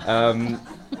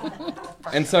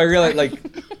 And so I realized, like,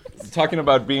 talking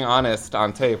about being honest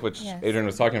on tape, which Yes. Adrian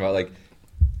was talking about, like,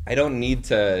 I don't need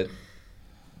to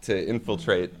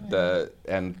infiltrate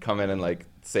and come in and like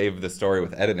save the story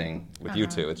with editing with you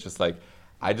two. It's just like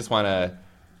I just want to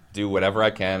do whatever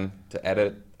I can to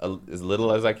edit as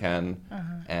little as I can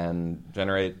and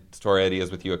generate story ideas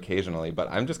with you occasionally. But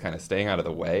I'm just kind of staying out of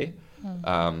the way, and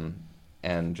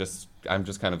I'm just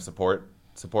kind of support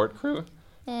crew.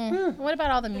 What about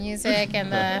all the music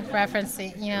and the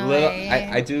referencing? You know,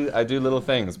 I do little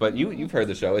things, but you've heard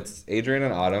the show. It's Adrian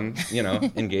and Autumn,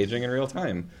 engaging in real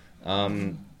time.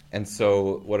 And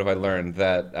so what have I learned?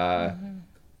 That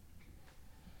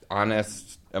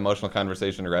honest, emotional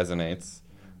conversation resonates.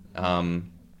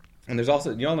 And there's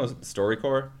also, you all know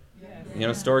StoryCorps?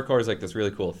 Yes. StoryCorps is like this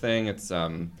really cool thing. It's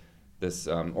this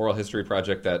oral history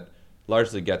project that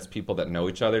largely gets people that know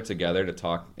each other together to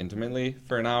talk intimately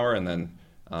for an hour, and then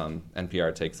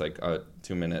NPR takes like a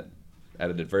 2-minute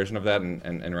edited version of that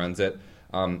and runs it.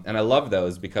 And I love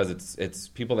those because it's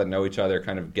people that know each other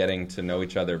kind of getting to know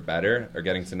each other better, or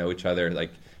getting to know each other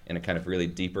like in a kind of really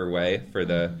deeper way for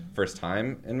the first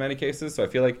time in many cases. So I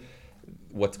feel like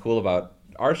what's cool about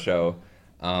our show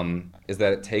is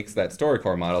that it takes that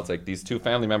StoryCorps model. It's like these 2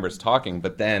 family members talking,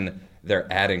 but then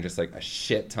they're adding just like a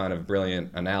shit ton of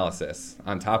brilliant analysis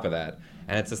on top of that.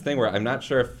 And it's this thing where I'm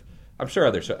sure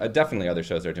other definitely other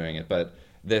shows are doing it, but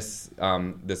this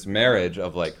marriage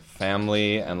of like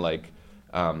family and like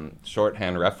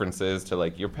shorthand references to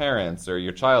like your parents or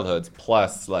your childhoods,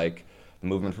 plus like the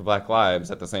movement for Black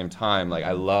Lives at the same time. Like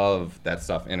I love that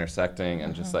stuff intersecting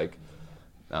and just like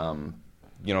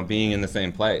being in the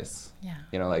same place.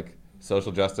 Yeah. Like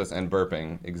social justice and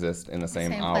burping exist in the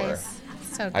same hour. Place.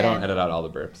 So good. I don't edit out all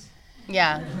the burps.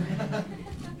 Yeah.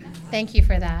 Thank you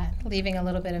for that. Leaving a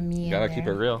little bit of me. Gotta in keep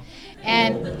there. it real.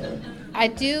 And I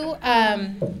do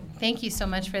thank you so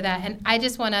much for that. And I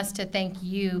just want us to thank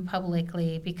you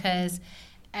publicly, because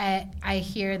I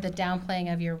hear the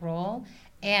downplaying of your role,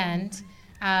 and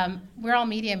we're all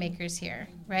media makers here,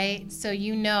 right? So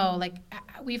like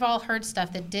we've all heard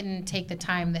stuff that didn't take the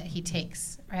time that he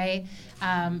takes, right?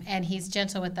 And he's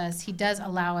gentle with us. He does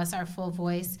allow us our full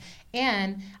voice.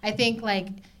 And I think like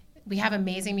we have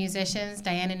amazing musicians,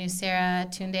 Diana Nucera,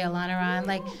 Tunde Olanaran,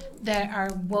 like that are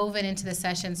woven into the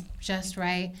sessions just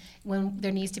right when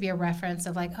there needs to be a reference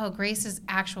of like, oh, Grace's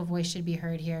actual voice should be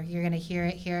heard here. You're going to hear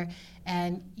it here.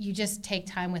 And you just take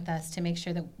time with us to make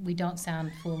sure that we don't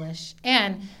sound foolish.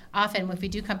 And often if we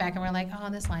do come back and we're like, oh,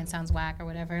 this line sounds whack or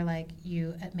whatever, like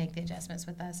you make the adjustments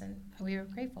with us, and we were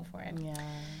grateful for it.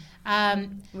 Yeah.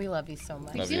 We love you so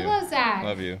much. We do love Zach.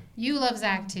 Love you. You love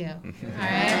Zach too. All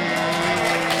right.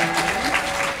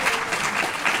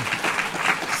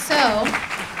 So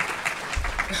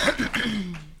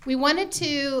we wanted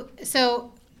to.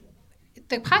 So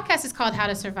the podcast is called "How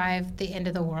to Survive the End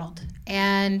of the World,"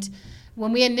 and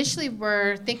when we initially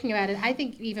were thinking about it, I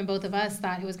think even both of us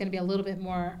thought it was going to be a little bit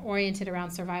more oriented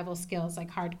around survival skills, like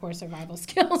hardcore survival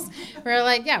skills. We're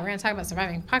like, yeah, we're going to talk about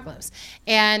surviving apocalypse.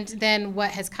 And then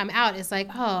what has come out is like,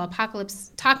 oh,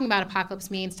 apocalypse, talking about apocalypse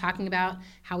means talking about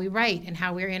how we write and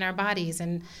how we're in our bodies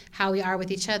and how we are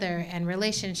with each other and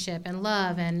relationship and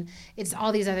love, and it's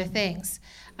all these other things.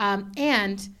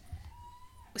 And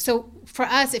so for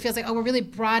us, it feels like, oh, we're really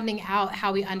broadening out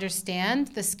how we understand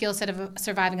the skill set of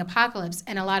surviving apocalypse,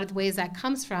 and a lot of the ways that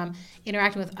comes from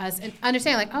interacting with us and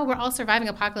understanding, like, oh, we're all surviving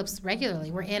apocalypse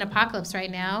regularly. We're in apocalypse right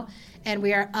now, and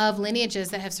we are of lineages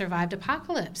that have survived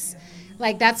apocalypse.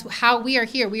 Like, that's how we are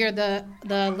here. We are the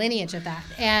lineage of that.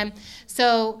 And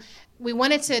so we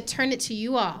wanted to turn it to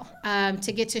you all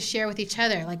to get to share with each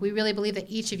other. Like, we really believe that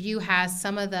each of you has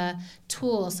some of the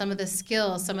tools, some of the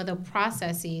skills, some of the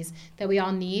processes that we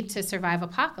all need to survive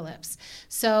apocalypse.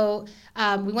 So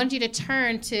we wanted you to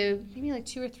turn to maybe like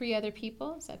 2 or 3 other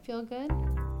people. Does that feel good?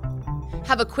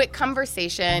 Have a quick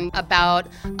conversation about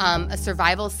a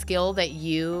survival skill that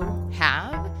you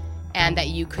have and that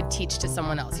you could teach to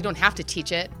someone else. You don't have to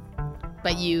teach it,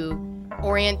 but you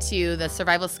orient to the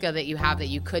survival skill that you have that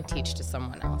you could teach to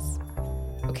someone else.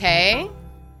 Okay?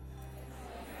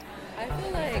 I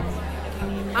feel like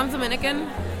I'm Dominican.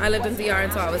 I lived in DR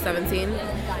until I was 17.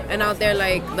 And out there,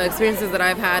 like, the experiences that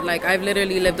I've had, like, I've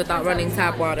literally lived without running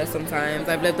tap water sometimes.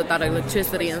 I've lived without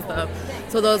electricity and stuff.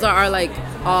 So those are like,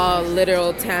 all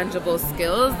literal, tangible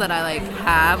skills that I, like,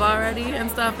 have already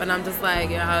and stuff. And I'm just like,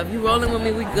 yeah, if you rolling with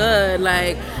me, we good.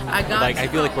 Like, I got Like, I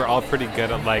feel like we're all pretty good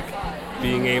at, like,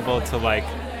 being able to, like,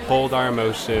 hold our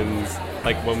emotions,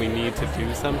 like, when we need to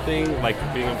do something, like,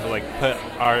 being able to, like, put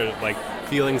our, like,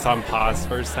 feelings on pause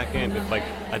for a second if, like,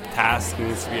 a task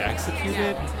needs to be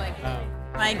executed.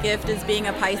 My gift is being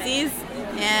a Pisces,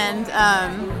 and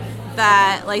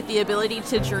that, like, the ability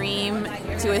to dream,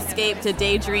 to escape, to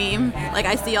daydream, like,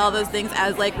 I see all those things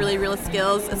as, like, really real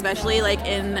skills, especially, like,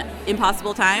 in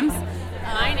impossible times.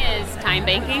 Mine is time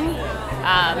banking.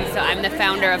 So I'm the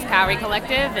founder of Cowrie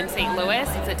Collective in St. Louis.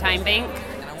 It's a time bank.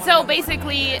 So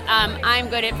basically, I'm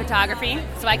good at photography,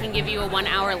 so I can give you a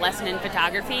 1-hour lesson in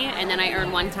photography, and then I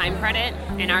earn 1 time credit.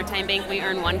 In our time bank, we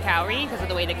earn 1 cowrie because of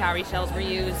the way the cowrie shells were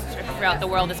used throughout the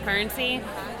world as currency.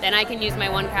 Then I can use my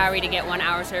 1 cowrie to get 1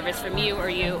 hour service from you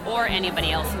or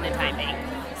anybody else in the time bank.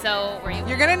 So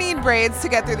you're gonna need braids to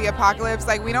get through the apocalypse.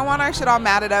 Like, we don't want our shit all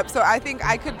matted up, so I think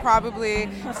I could probably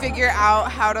figure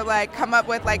out how to, like, come up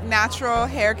with, like, natural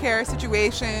hair care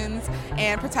situations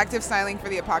and protective styling for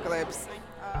the apocalypse.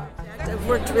 I've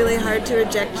worked really hard to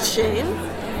reject shame,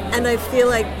 and I feel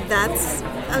like that's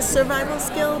a survival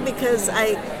skill because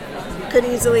I could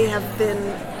easily have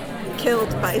been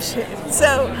killed by shame.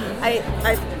 So I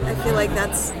feel like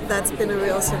that's been a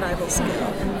real survival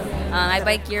skill. I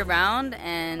bike year round,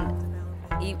 and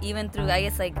even through, I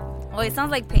guess, like, it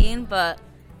sounds like pain, but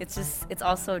it's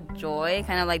also joy,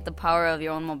 kind of like the power of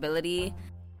your own mobility.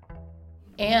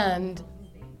 And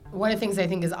one of the things I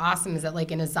think is awesome is that,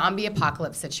 like, in a zombie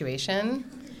apocalypse situation,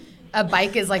 a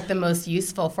bike is, like, the most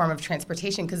useful form of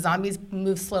transportation because zombies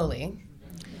move slowly.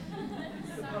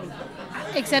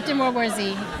 Except in World War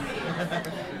Z.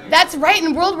 That's right.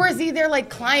 In World War Z, they're, like,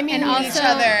 climbing each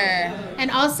other.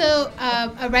 And also,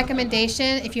 a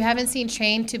recommendation, if you haven't seen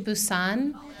Train to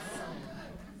Busan,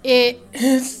 it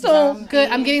is so good.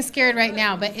 I'm getting scared right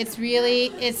now, but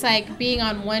it's like being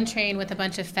on one train with a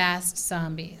bunch of fast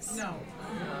zombies. No.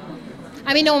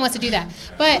 I mean, no one wants to do that.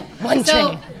 But one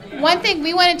thing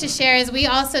we wanted to share is we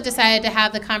also decided to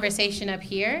have the conversation up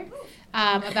here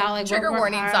about, like, trigger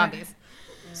warning, zombies.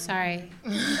 Sorry.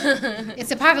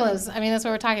 It's apocalypse. I mean, that's what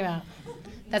we're talking about.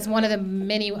 That's one of the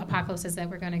many apocalypses that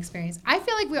we're going to experience. I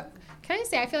feel like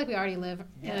I feel like we already live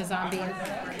in a zombie.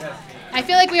 I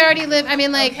feel like we already live, I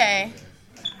mean, like, okay.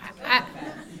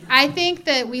 I think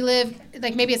that we live,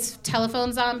 like, maybe it's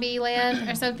telephone zombie land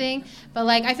or something, but,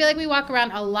 like, I feel like we walk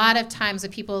around a lot of times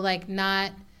with people, like,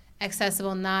 not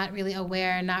accessible, not really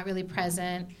aware, not really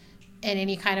present in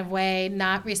any kind of way,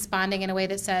 not responding in a way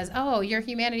that says, oh, your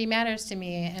humanity matters to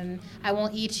me and I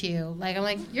won't eat you. Like, I'm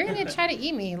like, you're going to try to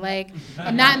eat me, like,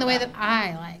 and not in the way that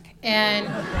I like. And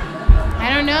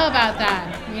I don't know about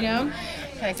that, you know?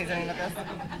 Can I say something about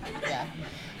this? Yeah.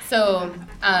 So,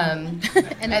 and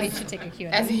then we should take a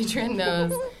Q&A. As Adrian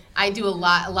knows, I do a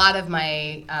lot of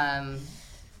my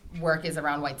work is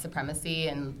around white supremacy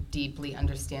and deeply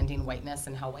understanding whiteness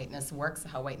and how whiteness works,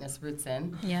 how whiteness roots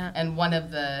in. Yeah. And one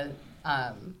of the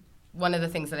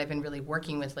things that I've been really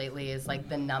working with lately is, like,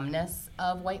 the numbness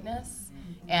of whiteness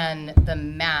and the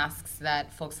masks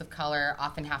that folks of color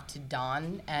often have to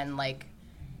don and, like,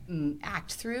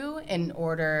 act through in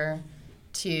order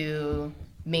to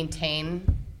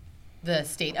maintain the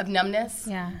state of numbness,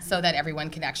 so that everyone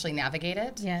can actually navigate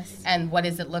it. Yes. And what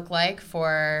does it look like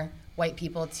for white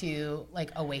people to,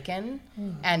 like, awaken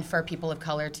and for people of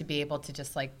color to be able to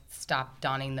just, like, stop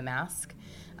donning the mask?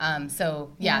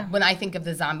 When I think of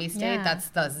the zombie state, that's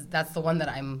the one that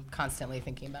I'm constantly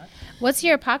thinking about. What's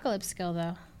your apocalypse skill,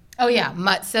 though? Oh, yeah.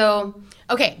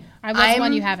 Okay. What's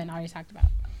one you haven't already talked about?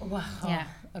 Wow. Yeah.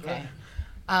 Okay.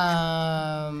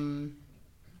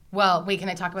 Well, wait, can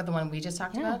I talk about the one we just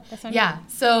talked about? Yeah.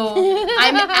 So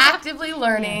I'm actively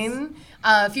learning.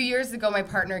 Yes. A few years ago, my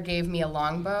partner gave me a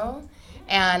longbow,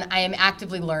 and I am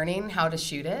actively learning how to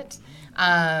shoot it.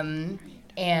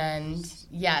 And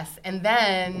yes, and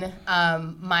then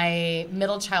my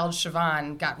middle child,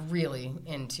 Siobhan, got really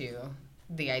into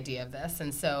the idea of this.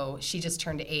 And so she just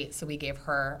turned 8, so we gave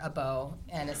her a bow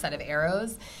and a set of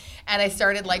arrows. And I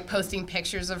started like posting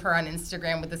pictures of her on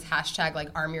Instagram with this hashtag like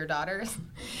arm your daughters.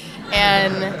 But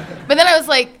then I was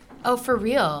like, oh, for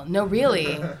real? No,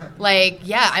 really? Like,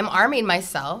 yeah, I'm arming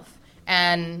myself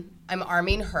and I'm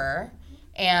arming her.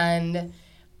 And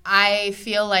I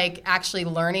feel like actually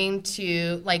learning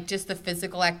to, like, just the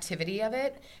physical activity of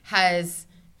it has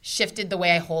shifted the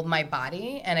way I hold my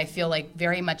body. And I feel like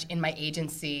very much in my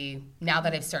agency now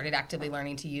that I've started actively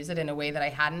learning to use it in a way that I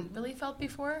hadn't really felt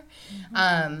before.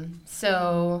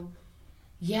 So,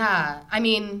 yeah, I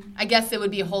mean, I guess it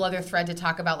would be a whole other thread to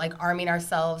talk about, like, arming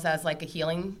ourselves as, like, a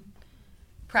healing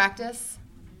practice.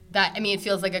 That, I mean, it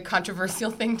feels like a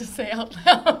controversial thing to say out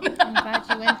loud. I'm glad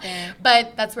you went there.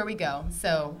 But that's where we go.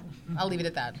 So I'll leave it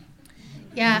at that.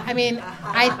 Yeah, I mean,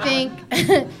 I think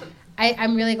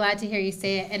I'm really glad to hear you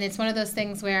say it. And it's one of those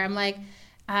things where I'm like,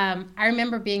 I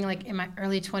remember being like in my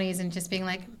early 20s and just being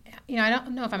like, you know, I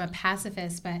don't know if I'm a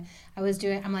pacifist, but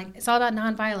I'm like, it's all about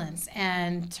nonviolence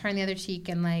and turn the other cheek.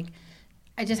 And like,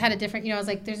 I just had a different, you know, I was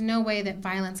like, there's no way that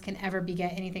violence can ever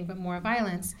beget anything but more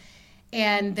violence.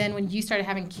 And then when you started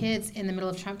having kids in the middle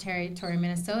of Trump territory,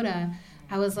 Minnesota,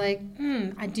 I was like,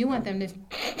 I do want them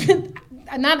to,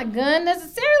 not a gun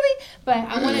necessarily, but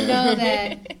I want to know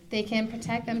that they can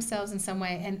protect themselves in some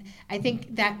way. And I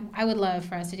think that I would love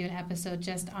for us to do an episode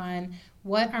just on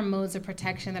what are modes of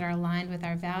protection that are aligned with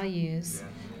our values.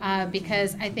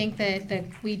 Because I think that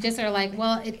we just are like,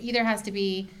 well, it either has to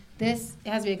be this, it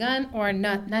has to be a gun or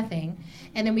nothing.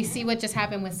 And then we see what just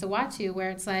happened with Sawatu, where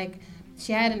it's like,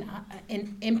 she had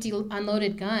an empty,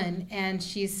 unloaded gun, and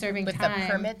she's serving time. With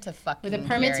a permit to fucking With a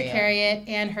permit to carry it,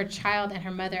 and her child and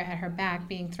her mother at her back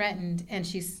being threatened, and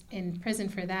she's in prison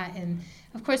for that. And,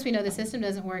 of course, we know the system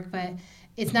doesn't work, but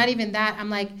it's not even that. I'm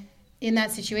like, in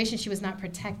that situation, she was not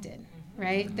protected,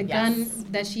 right? The gun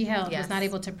that she held was not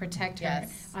able to protect her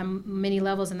on many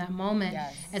levels in that moment.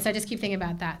 And so I just keep thinking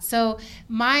about that. So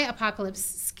my apocalypse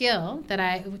skill that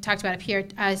I talked about up here,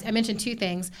 I mentioned 2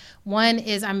 things. One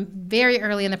is I'm very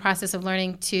early in the process of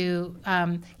learning to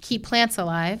keep plants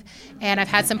alive. And I've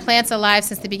had some plants alive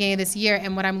since the beginning of this year.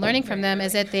 And what I'm learning from them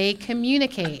is that they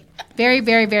communicate very,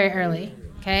 very, very early,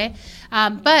 okay?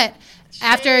 But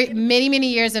after many, many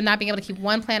years of not being able to keep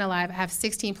one plant alive, I have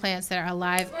 16 plants that are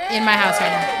alive in my house right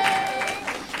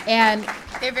now. And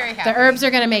they're very happy. The herbs are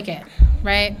going to make it,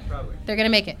 right? Probably. They're going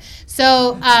to make it.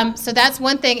 So so that's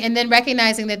one thing. And then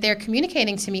recognizing that they're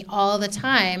communicating to me all the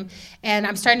time. And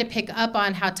I'm starting to pick up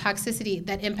on how toxicity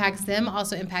that impacts them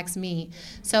also impacts me.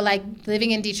 So like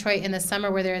living in Detroit in the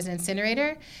summer where there is an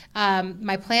incinerator,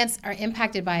 my plants are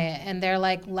impacted by it. And they're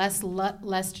like less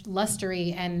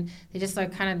lustery and they just are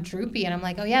kind of droopy. And I'm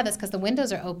like, oh yeah, that's because the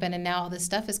windows are open and now all this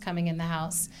stuff is coming in the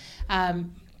house.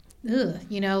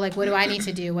 You know, like what do I need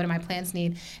to do? What do my plants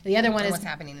need? The other one is what's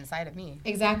happening inside of me.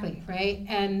 Exactly, right?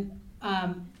 And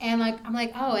like I'm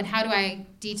like, oh, and how do I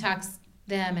detox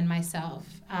them and myself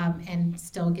and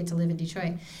still get to live in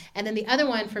Detroit? And then the other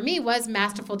one for me was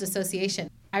masterful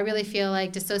dissociation. I really feel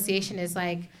like dissociation is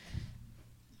like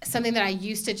something that I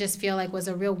used to just feel like was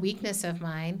a real weakness of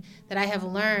mine that I have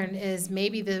learned is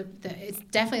maybe it's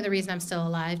definitely the reason I'm still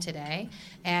alive today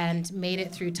and made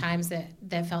it through times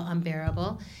that felt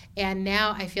unbearable. And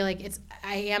now I feel like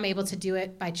I am able to do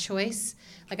it by choice.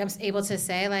 Like I'm able to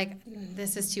say like,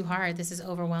 this is too hard, this is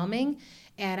overwhelming,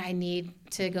 and I need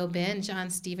to go binge on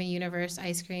Steven Universe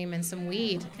ice cream and some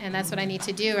weed. And that's what I need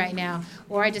to do right now.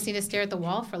 Or I just need to stare at the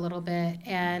wall for a little bit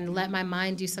and let my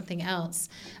mind do something else.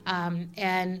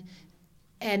 And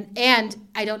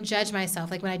I don't judge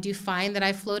myself. Like when I do find that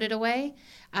I floated away,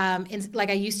 like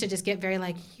I used to just get very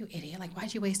like, you idiot, like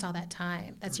why'd you waste all that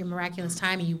time? That's your miraculous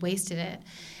time and you wasted it.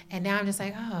 And now I'm just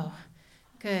like, oh,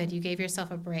 good, you gave yourself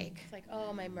a break. It's like,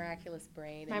 oh, my miraculous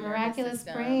brain. My miraculous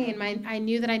brain. I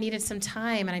knew that I needed some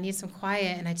time and I needed some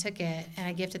quiet, and I took it and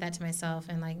I gifted that to myself.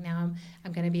 And like now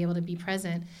I'm going to be able to be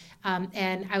present.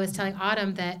 And I was telling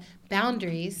Autumn that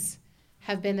boundaries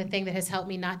have been the thing that has helped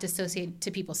me not dissociate to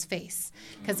people's face.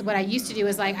 Because what I used to do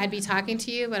is like I'd be talking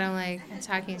to you, but I'm like, I'm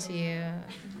talking to you.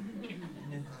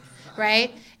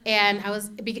 Right? And it was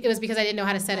because I didn't know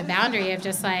how to set a boundary of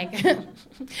just like,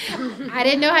 I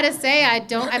didn't know how to say,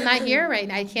 I'm not here right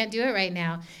now. I can't do it right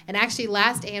now. And actually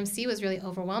last AMC was really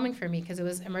overwhelming for me because it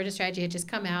was Emergent Strategy had just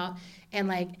come out and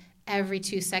like every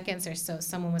 2 seconds or so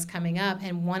someone was coming up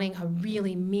and wanting a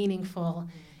really meaningful,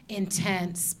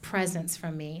 intense presence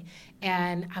from me.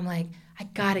 And I'm like, I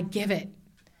gotta give it.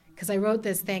 because I wrote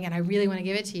this thing and I really want to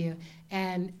give it to you.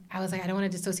 And I was like, I don't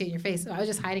want to dissociate your face. So I was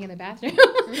just hiding in the bathroom.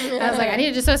 I was like, I need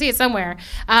to dissociate somewhere.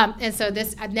 And so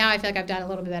now I feel like I've done a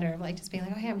little bit better of like just being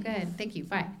like, oh, hey, I'm good. Thank you.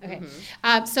 Bye. Okay.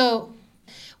 So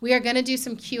we are going to do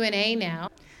some Q&A now.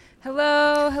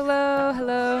 Hello.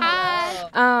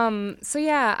 Hi. So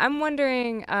yeah, I'm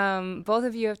wondering, both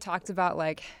of you have talked about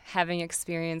like having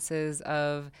experiences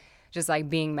of just like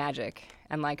being magic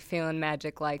and like feeling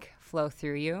magic like flow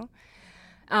through you.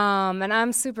 And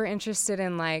I'm super interested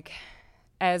in like,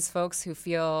 as folks who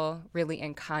feel really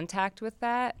in contact with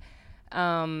that,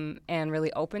 and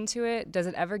really open to it, does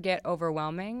it ever get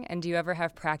overwhelming? And do you ever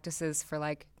have practices for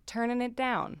like turning it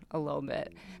down a little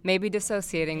bit? Maybe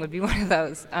dissociating would be one of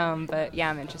those. But yeah,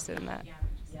 I'm interested in that.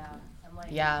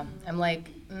 I'm like,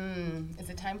 is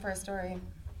it time for a story?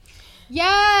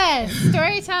 Yes,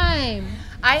 story time.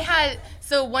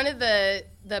 So one of the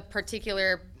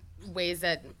particular ways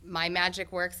that my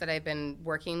magic works that I've been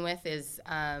working with is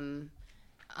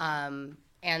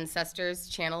ancestors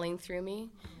channeling through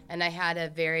me. And I had I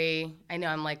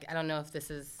don't know if this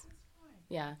is,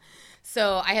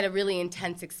 So I had a really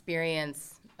intense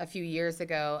experience a few years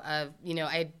ago of,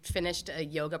 I had finished a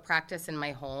yoga practice in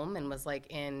my home and was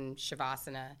like in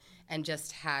Shavasana and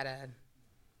just had a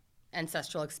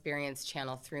ancestral experience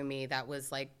channel through me that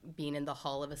was like being in the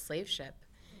hull of a slave ship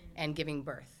and giving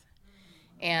birth.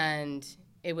 And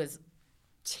it was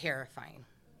terrifying.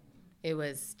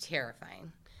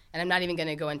 And I'm not even going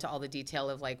to go into all the detail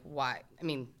of like why. I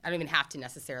mean, I don't even have to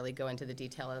necessarily go into the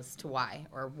detail as to why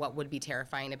or what would be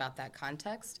terrifying about that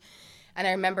context. And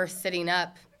I remember sitting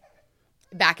up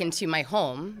back into my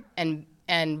home and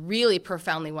really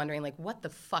profoundly wondering like, what the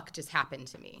fuck just happened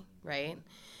to me, right?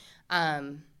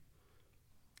 And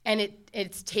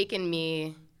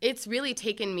it's really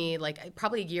taken me like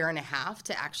probably a year and a half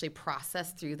to actually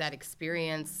process through that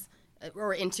experience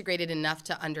or integrate it enough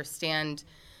to understand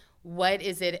what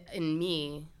is it in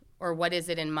me or what is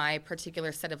it in my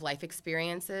particular set of life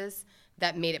experiences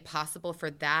that made it possible for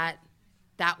that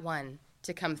one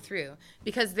to come through.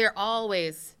 Because they're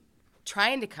always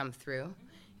trying to come through,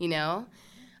 but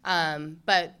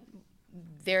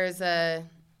there is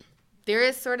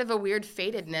sort of a weird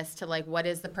fatedness to like what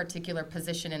is the particular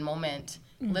position and moment,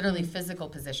 literally physical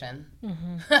position,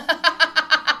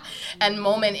 and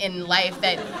moment in life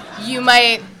that you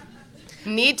might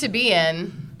need to be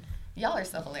in. Y'all are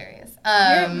so hilarious.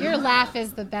 Your laugh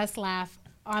is the best laugh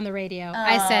on the radio.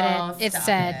 I said it. It's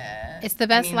said. It's the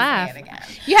best laugh.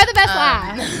 You had the best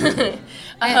laugh.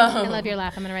 I love your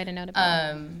laugh. I'm going to write a note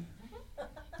about it.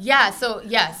 So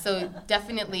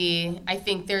definitely, I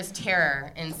think there's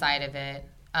terror inside of it,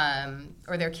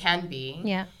 or there can be.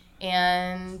 Yeah.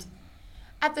 And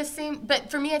at the same,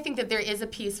 but for me, I think that there is a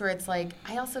piece where it's like,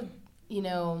 I also,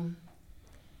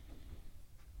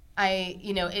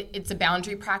 it's a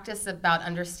boundary practice about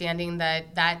understanding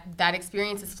that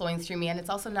experience is flowing through me, and it's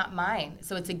also not mine.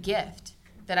 So it's a gift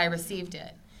that I received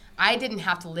it. I didn't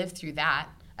have to live through that.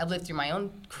 I've lived through my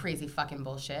own crazy fucking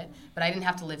bullshit, but I didn't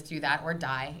have to live through that or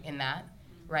die in that,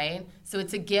 right? So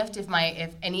it's a gift if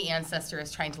any ancestor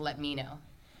is trying to let me know.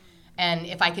 And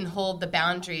if I can hold the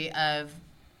boundary of,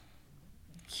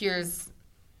 here's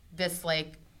this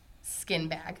like skin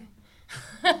bag.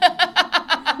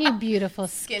 You beautiful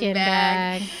skin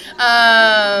bag.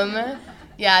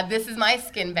 This is my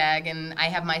skin bag, and I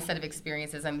have my set of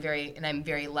experiences. I'm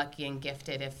very lucky and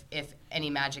gifted. If any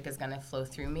magic is going to flow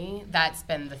through me, that's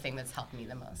been the thing that's helped me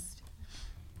the most.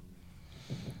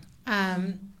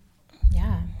 I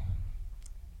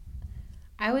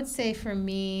would say for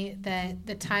me that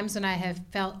the times when I have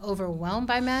felt overwhelmed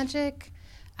by magic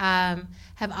have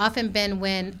often been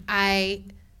when I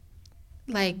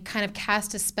like kind of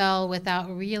cast a spell without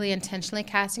really intentionally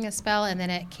casting a spell, and then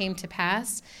it came to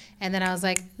pass, and then I was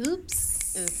like,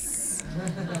 oops.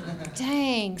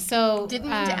 Dang. So didn't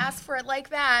mean to ask for it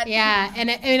like that. Yeah, and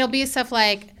it'll be stuff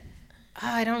like, oh,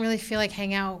 I don't really feel like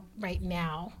hanging out right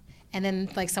now, and then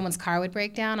like someone's car would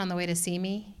break down on the way to see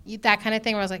me, that kind of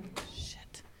thing where I was like,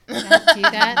 shit, did I do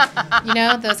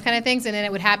that? Those kind of things, and then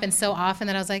it would happen so often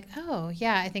that I was like, oh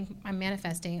yeah, I think I'm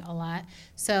manifesting a lot.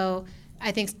 So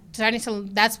I think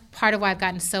that's part of why I've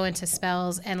gotten so into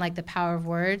spells and like the power of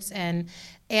words, and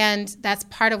that's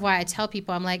part of why I tell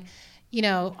people, I'm like,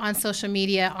 on social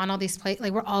media, on all these places,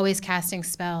 like we're always casting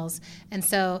spells, and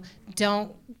so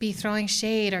don't be throwing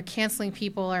shade or canceling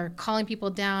people or calling people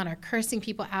down or cursing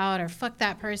people out or fuck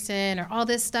that person or all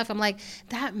this stuff. I'm like,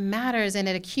 that matters, and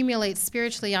it accumulates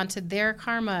spiritually onto their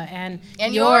karma and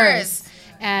yours.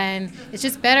 And it's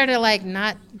just better to like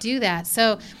not do that.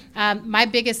 So my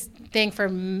biggest thing for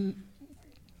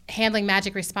handling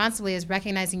magic responsibly is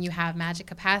recognizing you have magic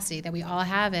capacity, that we all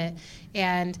have it,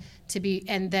 and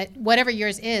that whatever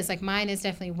yours is, like mine is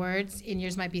definitely words, and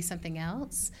yours might be something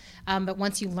else. But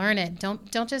once you learn it,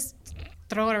 don't just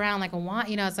throw it around like a wand.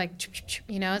 It's like,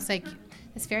 it's like,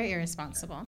 it's very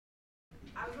irresponsible.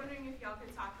 I was wondering if y'all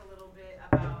could talk a little bit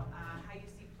about how you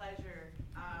see pleasure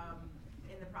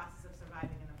in the process of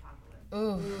surviving an apocalypse.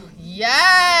 Ooh,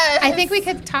 yes! I think we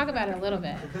could talk about it a little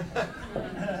bit.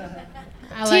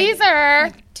 Teaser!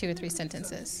 Like 2 or 3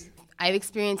 sentences. I've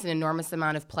experienced an enormous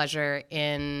amount of pleasure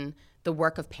in the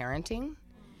work of parenting.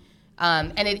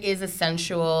 And it is a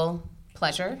sensual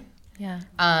pleasure. Yeah.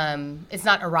 It's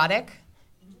not erotic,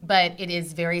 but it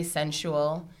is very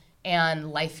sensual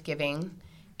and life-giving.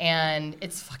 And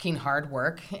it's fucking hard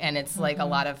work. And it's like a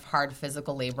lot of hard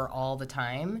physical labor all the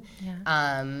time.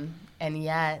 Yeah. And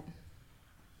yet,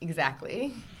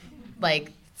 exactly,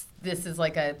 like, this is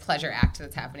like a pleasure act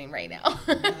that's happening right now.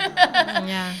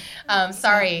 Yeah.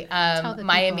 Sorry, my people.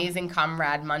 amazing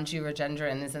comrade Manju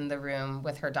Rajendran is in the room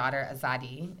with her daughter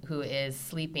Azadi, who is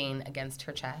sleeping against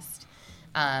her chest,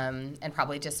 and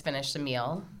probably just finished a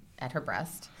meal at her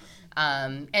breast.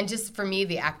 And just for me,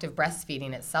 the act of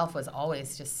breastfeeding itself was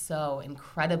always just so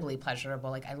incredibly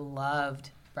pleasurable. Like, I loved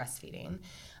breastfeeding.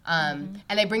 And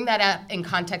I bring that up in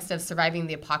context of surviving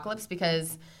the apocalypse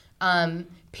because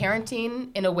parenting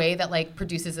in a way that like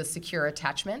produces a secure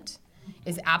attachment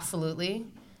is absolutely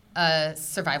a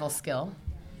survival skill,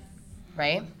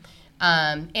 right?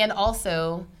 And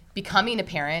also becoming a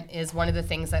parent is one of the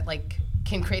things that like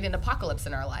can create an apocalypse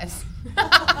in our lives.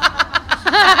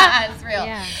 It's real.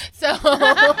 Yeah. So,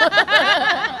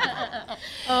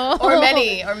 or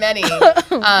many,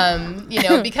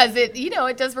 because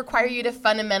it does require you to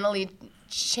fundamentally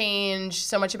change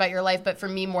so much about your life. But for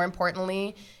me, more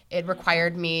importantly, it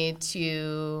required me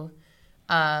to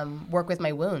work with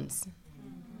my wounds.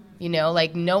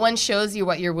 Like no one shows you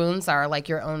what your wounds are like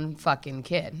your own fucking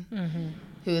kid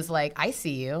who's like, I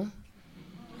see you.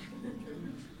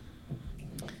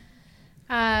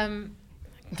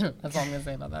 That's all I'm gonna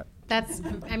say about that.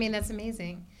 That's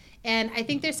amazing. And I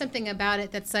think there's something about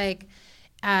it that's like,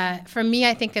 for me,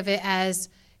 I think of it as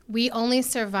we only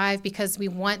survive because we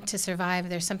want to survive.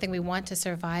 There's something we want to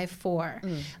survive for.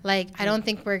 Like, I don't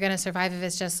think we're gonna survive if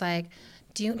it's just like,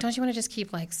 don't you want to just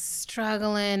keep like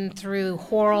struggling through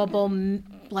horrible,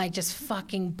 like just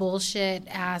fucking bullshit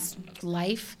ass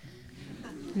life?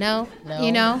 No.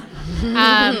 And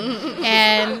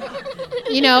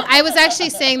I was actually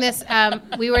saying this.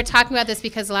 We were talking about this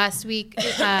because last week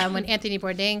when Anthony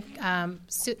Bourdain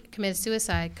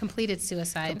completed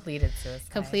suicide.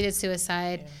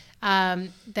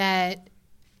 That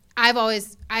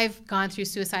I've gone through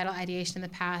suicidal ideation in the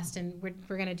past, and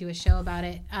we're going to do a show about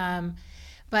it.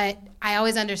 But I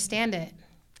always understand it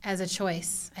as a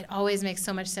choice. It always makes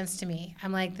so much sense to me.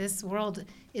 I'm like, this world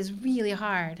is really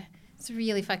hard. It's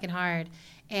really fucking hard.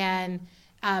 And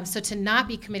so to not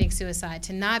be committing suicide,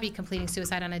 to not be completing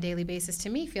suicide on a daily basis, to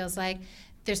me feels like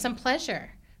there's some pleasure,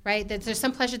 right? There's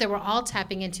some pleasure that we're all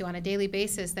tapping into on a daily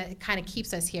basis that kind of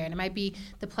keeps us here. And it might be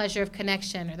the pleasure of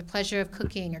connection, or the pleasure of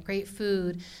cooking, or great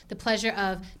food, the pleasure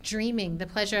of dreaming, the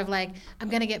pleasure of like, I'm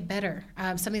going to get better.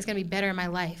 Something's going to be better in my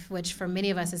life, which for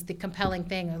many of us is the compelling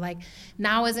thing. Or like,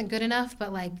 now isn't good enough,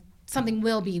 but like something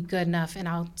will be good enough, and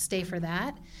I'll stay for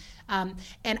that.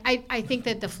 And I think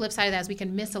that the flip side of that is we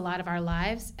can miss a lot of our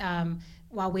lives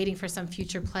while waiting for some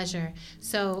future pleasure.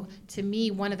 So to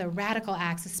me, one of the radical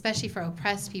acts, especially for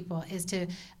oppressed people, is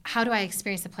how do I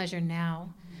experience the pleasure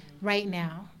now, right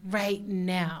now,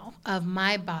 of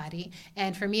my body?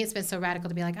 And for me, it's been so radical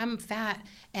to be like, I'm fat.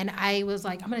 And I was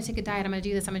like, I'm going to take a diet. I'm going to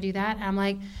do this. I'm going to do that. And I'm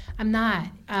like, I'm not.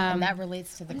 And that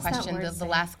relates to the question, the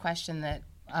last question that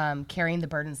carrying the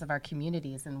burdens of our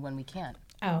communities and when we can't.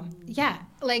 Oh, yeah.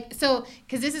 Like, so,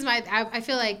 because this is I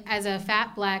feel like as a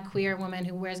fat, black, queer woman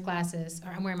who wears glasses,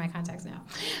 or I'm wearing my contacts now,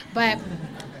 but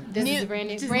this is a brand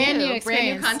new experience.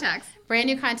 Brand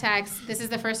new contacts. This is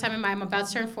the first time I'm about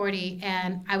to turn 40,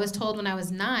 and I was told when I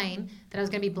was 9 that I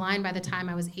was going to be blind by the time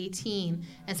I was 18.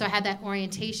 And so I had that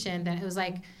orientation that it was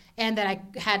like, and that I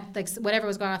had, like, whatever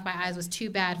was going on with my eyes was too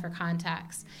bad for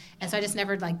contacts. And so I just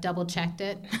never, like, double-checked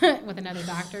it with another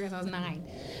doctor because I was 9.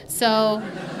 So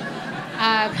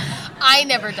I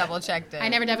never double-checked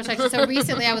it. So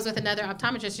recently I was with another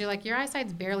optometrist. She's like, your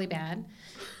eyesight's barely bad.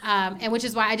 And which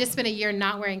is why I just spent a year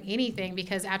not wearing anything,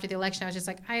 because after the election I was just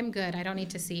like, I'm good. I don't need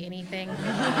to see anything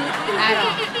at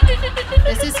all.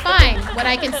 This is fine. What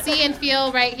I can see and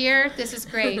feel right here, this is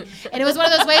great. And it was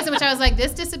one of those ways in which I was like,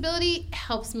 this disability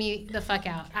helps me the fuck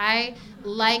out. I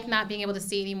like not being able to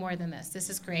see any more than this. This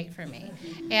is great for me.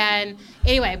 And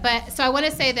anyway, so I want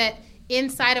to say that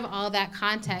inside of all that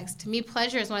context, to me,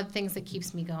 pleasure is one of the things that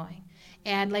keeps me going.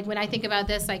 And like when I think about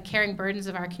this, like carrying burdens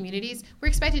of our communities, we're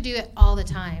expected to do it all the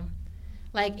time.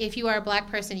 Like if you are a black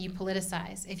person, you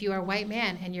politicize. If you are a white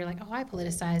man and you're like, oh, I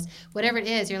politicize, whatever it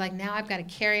is, you're like, now I've got to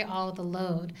carry all of the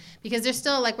load. Because there's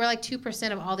still like, we're like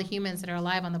 2% of all the humans that are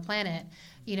alive on the planet.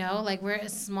 You know, like we're a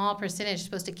small percentage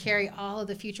supposed to carry all of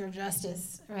the future of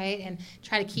justice, right? And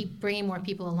try to keep bringing more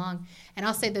people along. And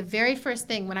I'll say the very first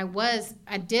thing when I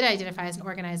did identify as an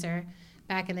organizer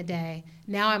back in the day.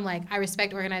 Now I'm like, I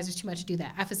respect organizers too much to do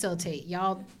that. I facilitate.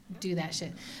 Y'all do that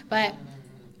shit. But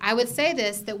I would say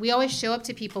this, that we always show up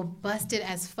to people busted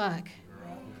as fuck.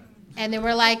 And then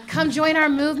we're like, come join our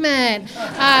movement.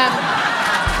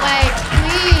 Like,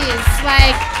 please.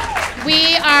 Like,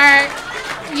 we are,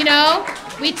 you know,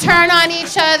 we turn on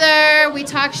each other. We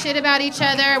talk shit about each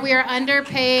other. We are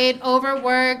underpaid,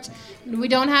 overworked. We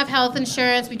don't have health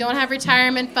insurance. We don't have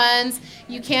retirement funds.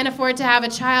 You can't afford to have a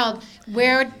child.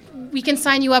 We can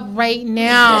sign you up right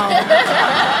now.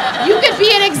 You could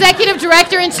be an executive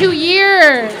director in 2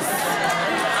 years.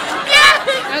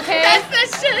 Yeah. Okay. That's the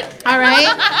shit. All right.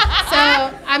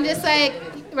 So I'm just like,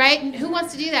 right? Who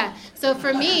wants to do that? So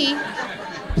for me,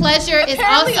 pleasure is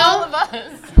Apparently also. all of us.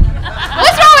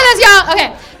 What's wrong with us, y'all?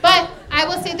 Okay. But I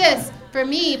will say this. For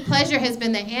me, pleasure has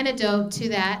been the antidote to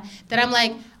that I'm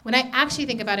like, when I actually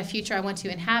think about a future I want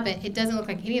to inhabit, it doesn't look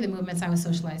like any of the movements I was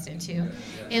socialized into.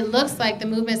 It looks like the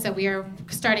movements that we are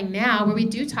starting now, where we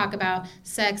do talk about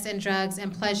sex and drugs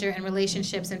and pleasure and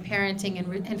relationships and parenting and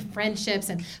friendships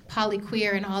and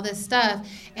polyqueer and all this stuff.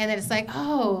 And then it's like,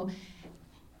 oh,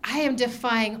 I am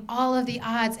defying all of the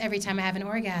odds every time I have an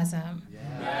orgasm.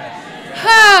 Yes.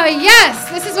 Oh,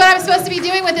 yes, this is what I'm supposed to be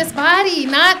doing with this body,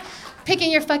 not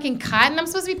picking your fucking cotton. I'm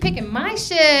supposed to be picking my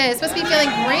shit. It's supposed to be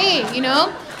feeling great, you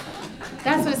know?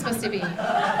 That's what it's supposed to be.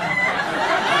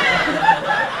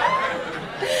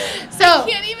 So I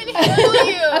can't even heal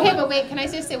you. Okay, but wait, can I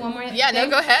just say one more thing? Yeah, no,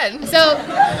 go ahead. So,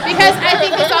 because I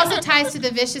think this also ties to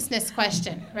the viciousness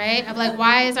question, right? Of like,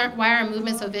 why are our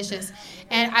movements so vicious?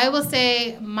 And I will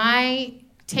say my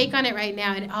take on it right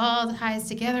now, and it all ties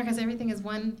together because everything is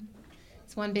one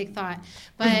big thought.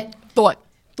 But thought.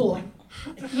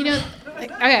 You know,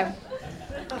 like, okay.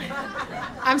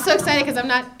 I'm so excited because I'm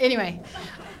not, anyway.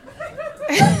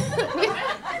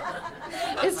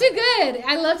 It's too good.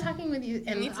 I love talking with you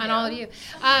and on all of you.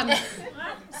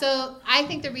 So I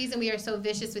think the reason we are so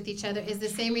vicious with each other is the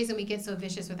same reason we get so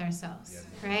vicious with ourselves,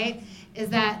 right? Is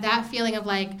that feeling of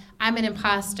like, I'm an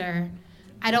imposter.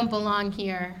 I don't belong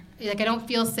here. Like, I don't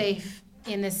feel safe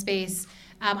in this space.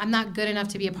 I'm not good enough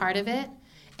to be a part of it.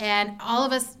 And all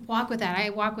of us walk with that. I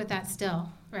walk with that still,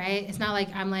 right? It's not like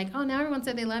I'm like, oh, now everyone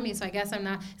said they love me, so I guess I'm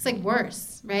not. It's like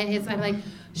worse, right? I'm like,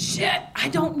 shit, I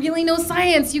don't really know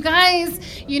science, you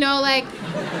guys. You know, like,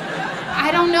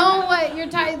 I don't know what you're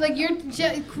like. You're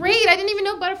great. I didn't even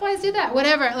know butterflies did that.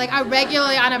 Whatever. Like, I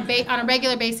regularly on a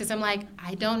regular basis, I'm like,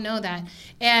 I don't know that.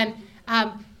 And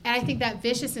I think that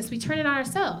viciousness, we turn it on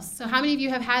ourselves. So how many of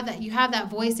you have had that? You have that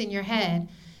voice in your head.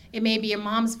 It may be your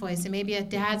mom's voice, it may be a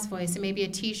dad's voice, it may be a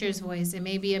teacher's voice, it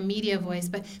may be a media voice,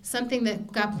 but something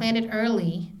that got planted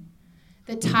early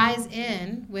that ties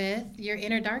in with your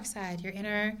inner dark side, your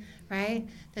inner, right?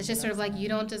 That's just sort of like, you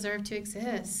don't deserve to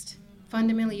exist.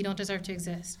 Fundamentally, you don't deserve to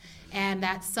exist. And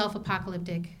that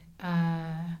self-apocalyptic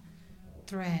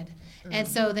thread. And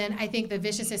so then I think the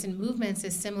viciousness in movements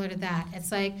is similar to that.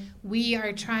 It's like we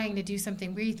are trying to do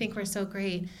something, we think we're so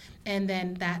great, and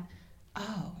then that,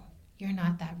 oh, you're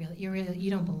not that real. You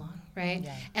don't belong, right?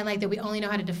 Yeah. And like that we only know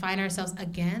how to define ourselves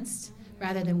against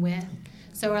rather than with.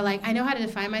 So we're like, I know how to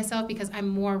define myself because I'm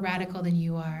more radical than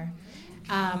you are.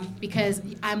 Because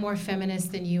I'm more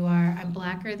feminist than you are. I'm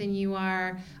blacker than you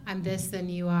are. I'm this than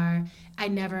you are. I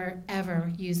never,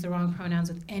 ever use the wrong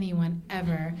pronouns with anyone,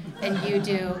 ever. And you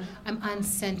do. I'm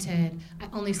unscented. I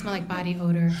only smell like body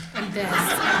odor. I'm this,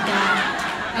 I'm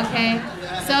that. Okay?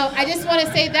 So I just want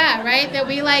to say that, right? That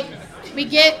we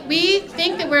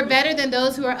think that we're better than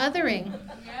those who are othering,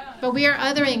 but we are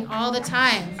othering all the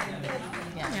time.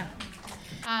 Yeah.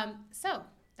 So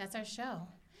that's our show.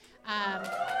 Thank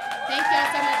you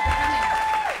all so much for coming.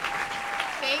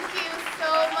 Thank you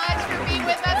so much for being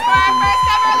with us for our first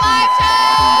ever live show.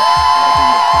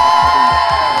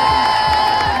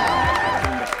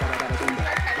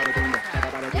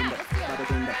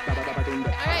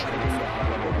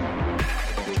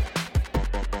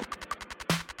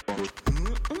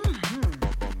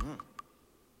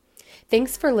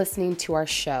 Thanks for listening to our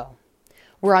show.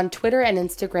 We're on Twitter and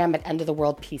Instagram at End of the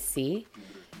World PC.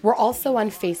 We're also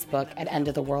on Facebook at End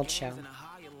of the World Show.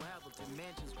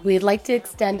 We'd like to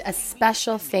extend a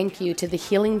special thank you to the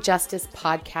Healing Justice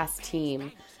podcast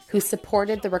team who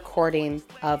supported the recording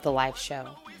of the live show.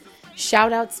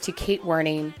 Shout outs to Kate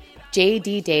Werning,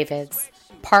 J.D. Davids,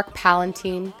 Park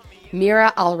Palantine,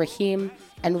 Mira Al-Rahim,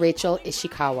 and Rachel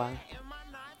Ishikawa.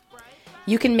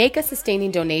 You can make a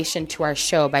sustaining donation to our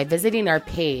show by visiting our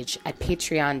page at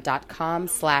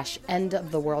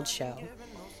patreon.com/endoftheworldshow.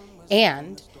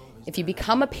 And if you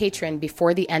become a patron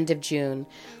before the end of June,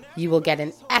 you will get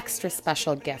an extra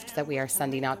special gift that we are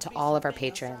sending out to all of our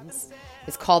patrons.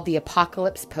 It's called the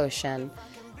Apocalypse Potion,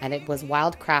 and it was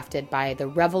wildcrafted by the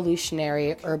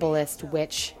revolutionary herbalist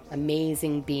witch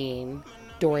amazing being,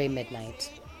 Dory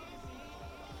Midnight.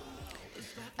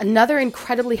 Another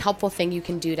incredibly helpful thing you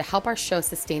can do to help our show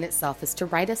sustain itself is to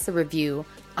write us a review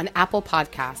on Apple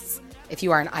Podcasts if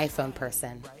you are an iPhone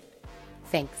person.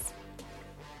 Thanks.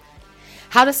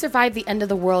 How to Survive the End of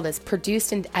the World is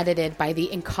produced and edited by the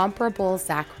incomparable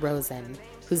Zach Rosen,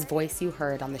 whose voice you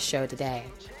heard on the show today.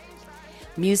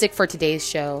 Music for today's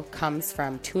show comes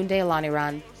from Tunde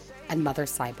Laniran and Mother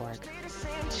Cyborg.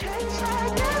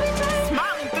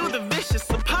 Smiling through the vicious,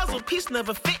 a puzzle piece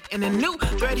never fit in a new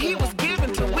thread he was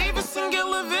given to weave a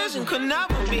singular vision. Could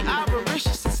never be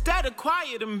avaricious, instead of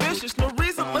quiet, ambitious. No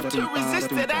reason left to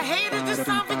resist it. I hated this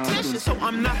competition, so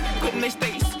I'm not quitting. They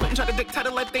stay sweating, try to dictate a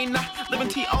life they not living.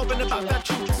 T open about that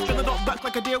truth, spilling don't buck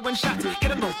like a deer when shot.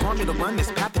 Get a no formula, run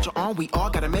this path that you're on. We all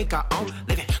gotta make our own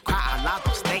living. Cry out loud,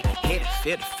 don't stay hit it,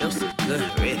 feel it, feel so good,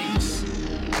 riddance.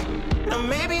 Now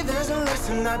maybe there's a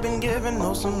lesson I've been given,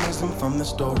 know some wisdom from the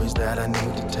stories that I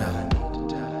need to tell.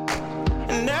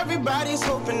 And everybody's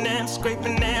hoping and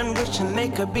scraping and wishing they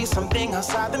could be something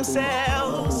outside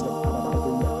themselves.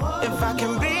 If I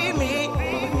can be me,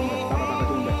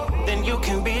 then you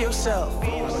can be yourself.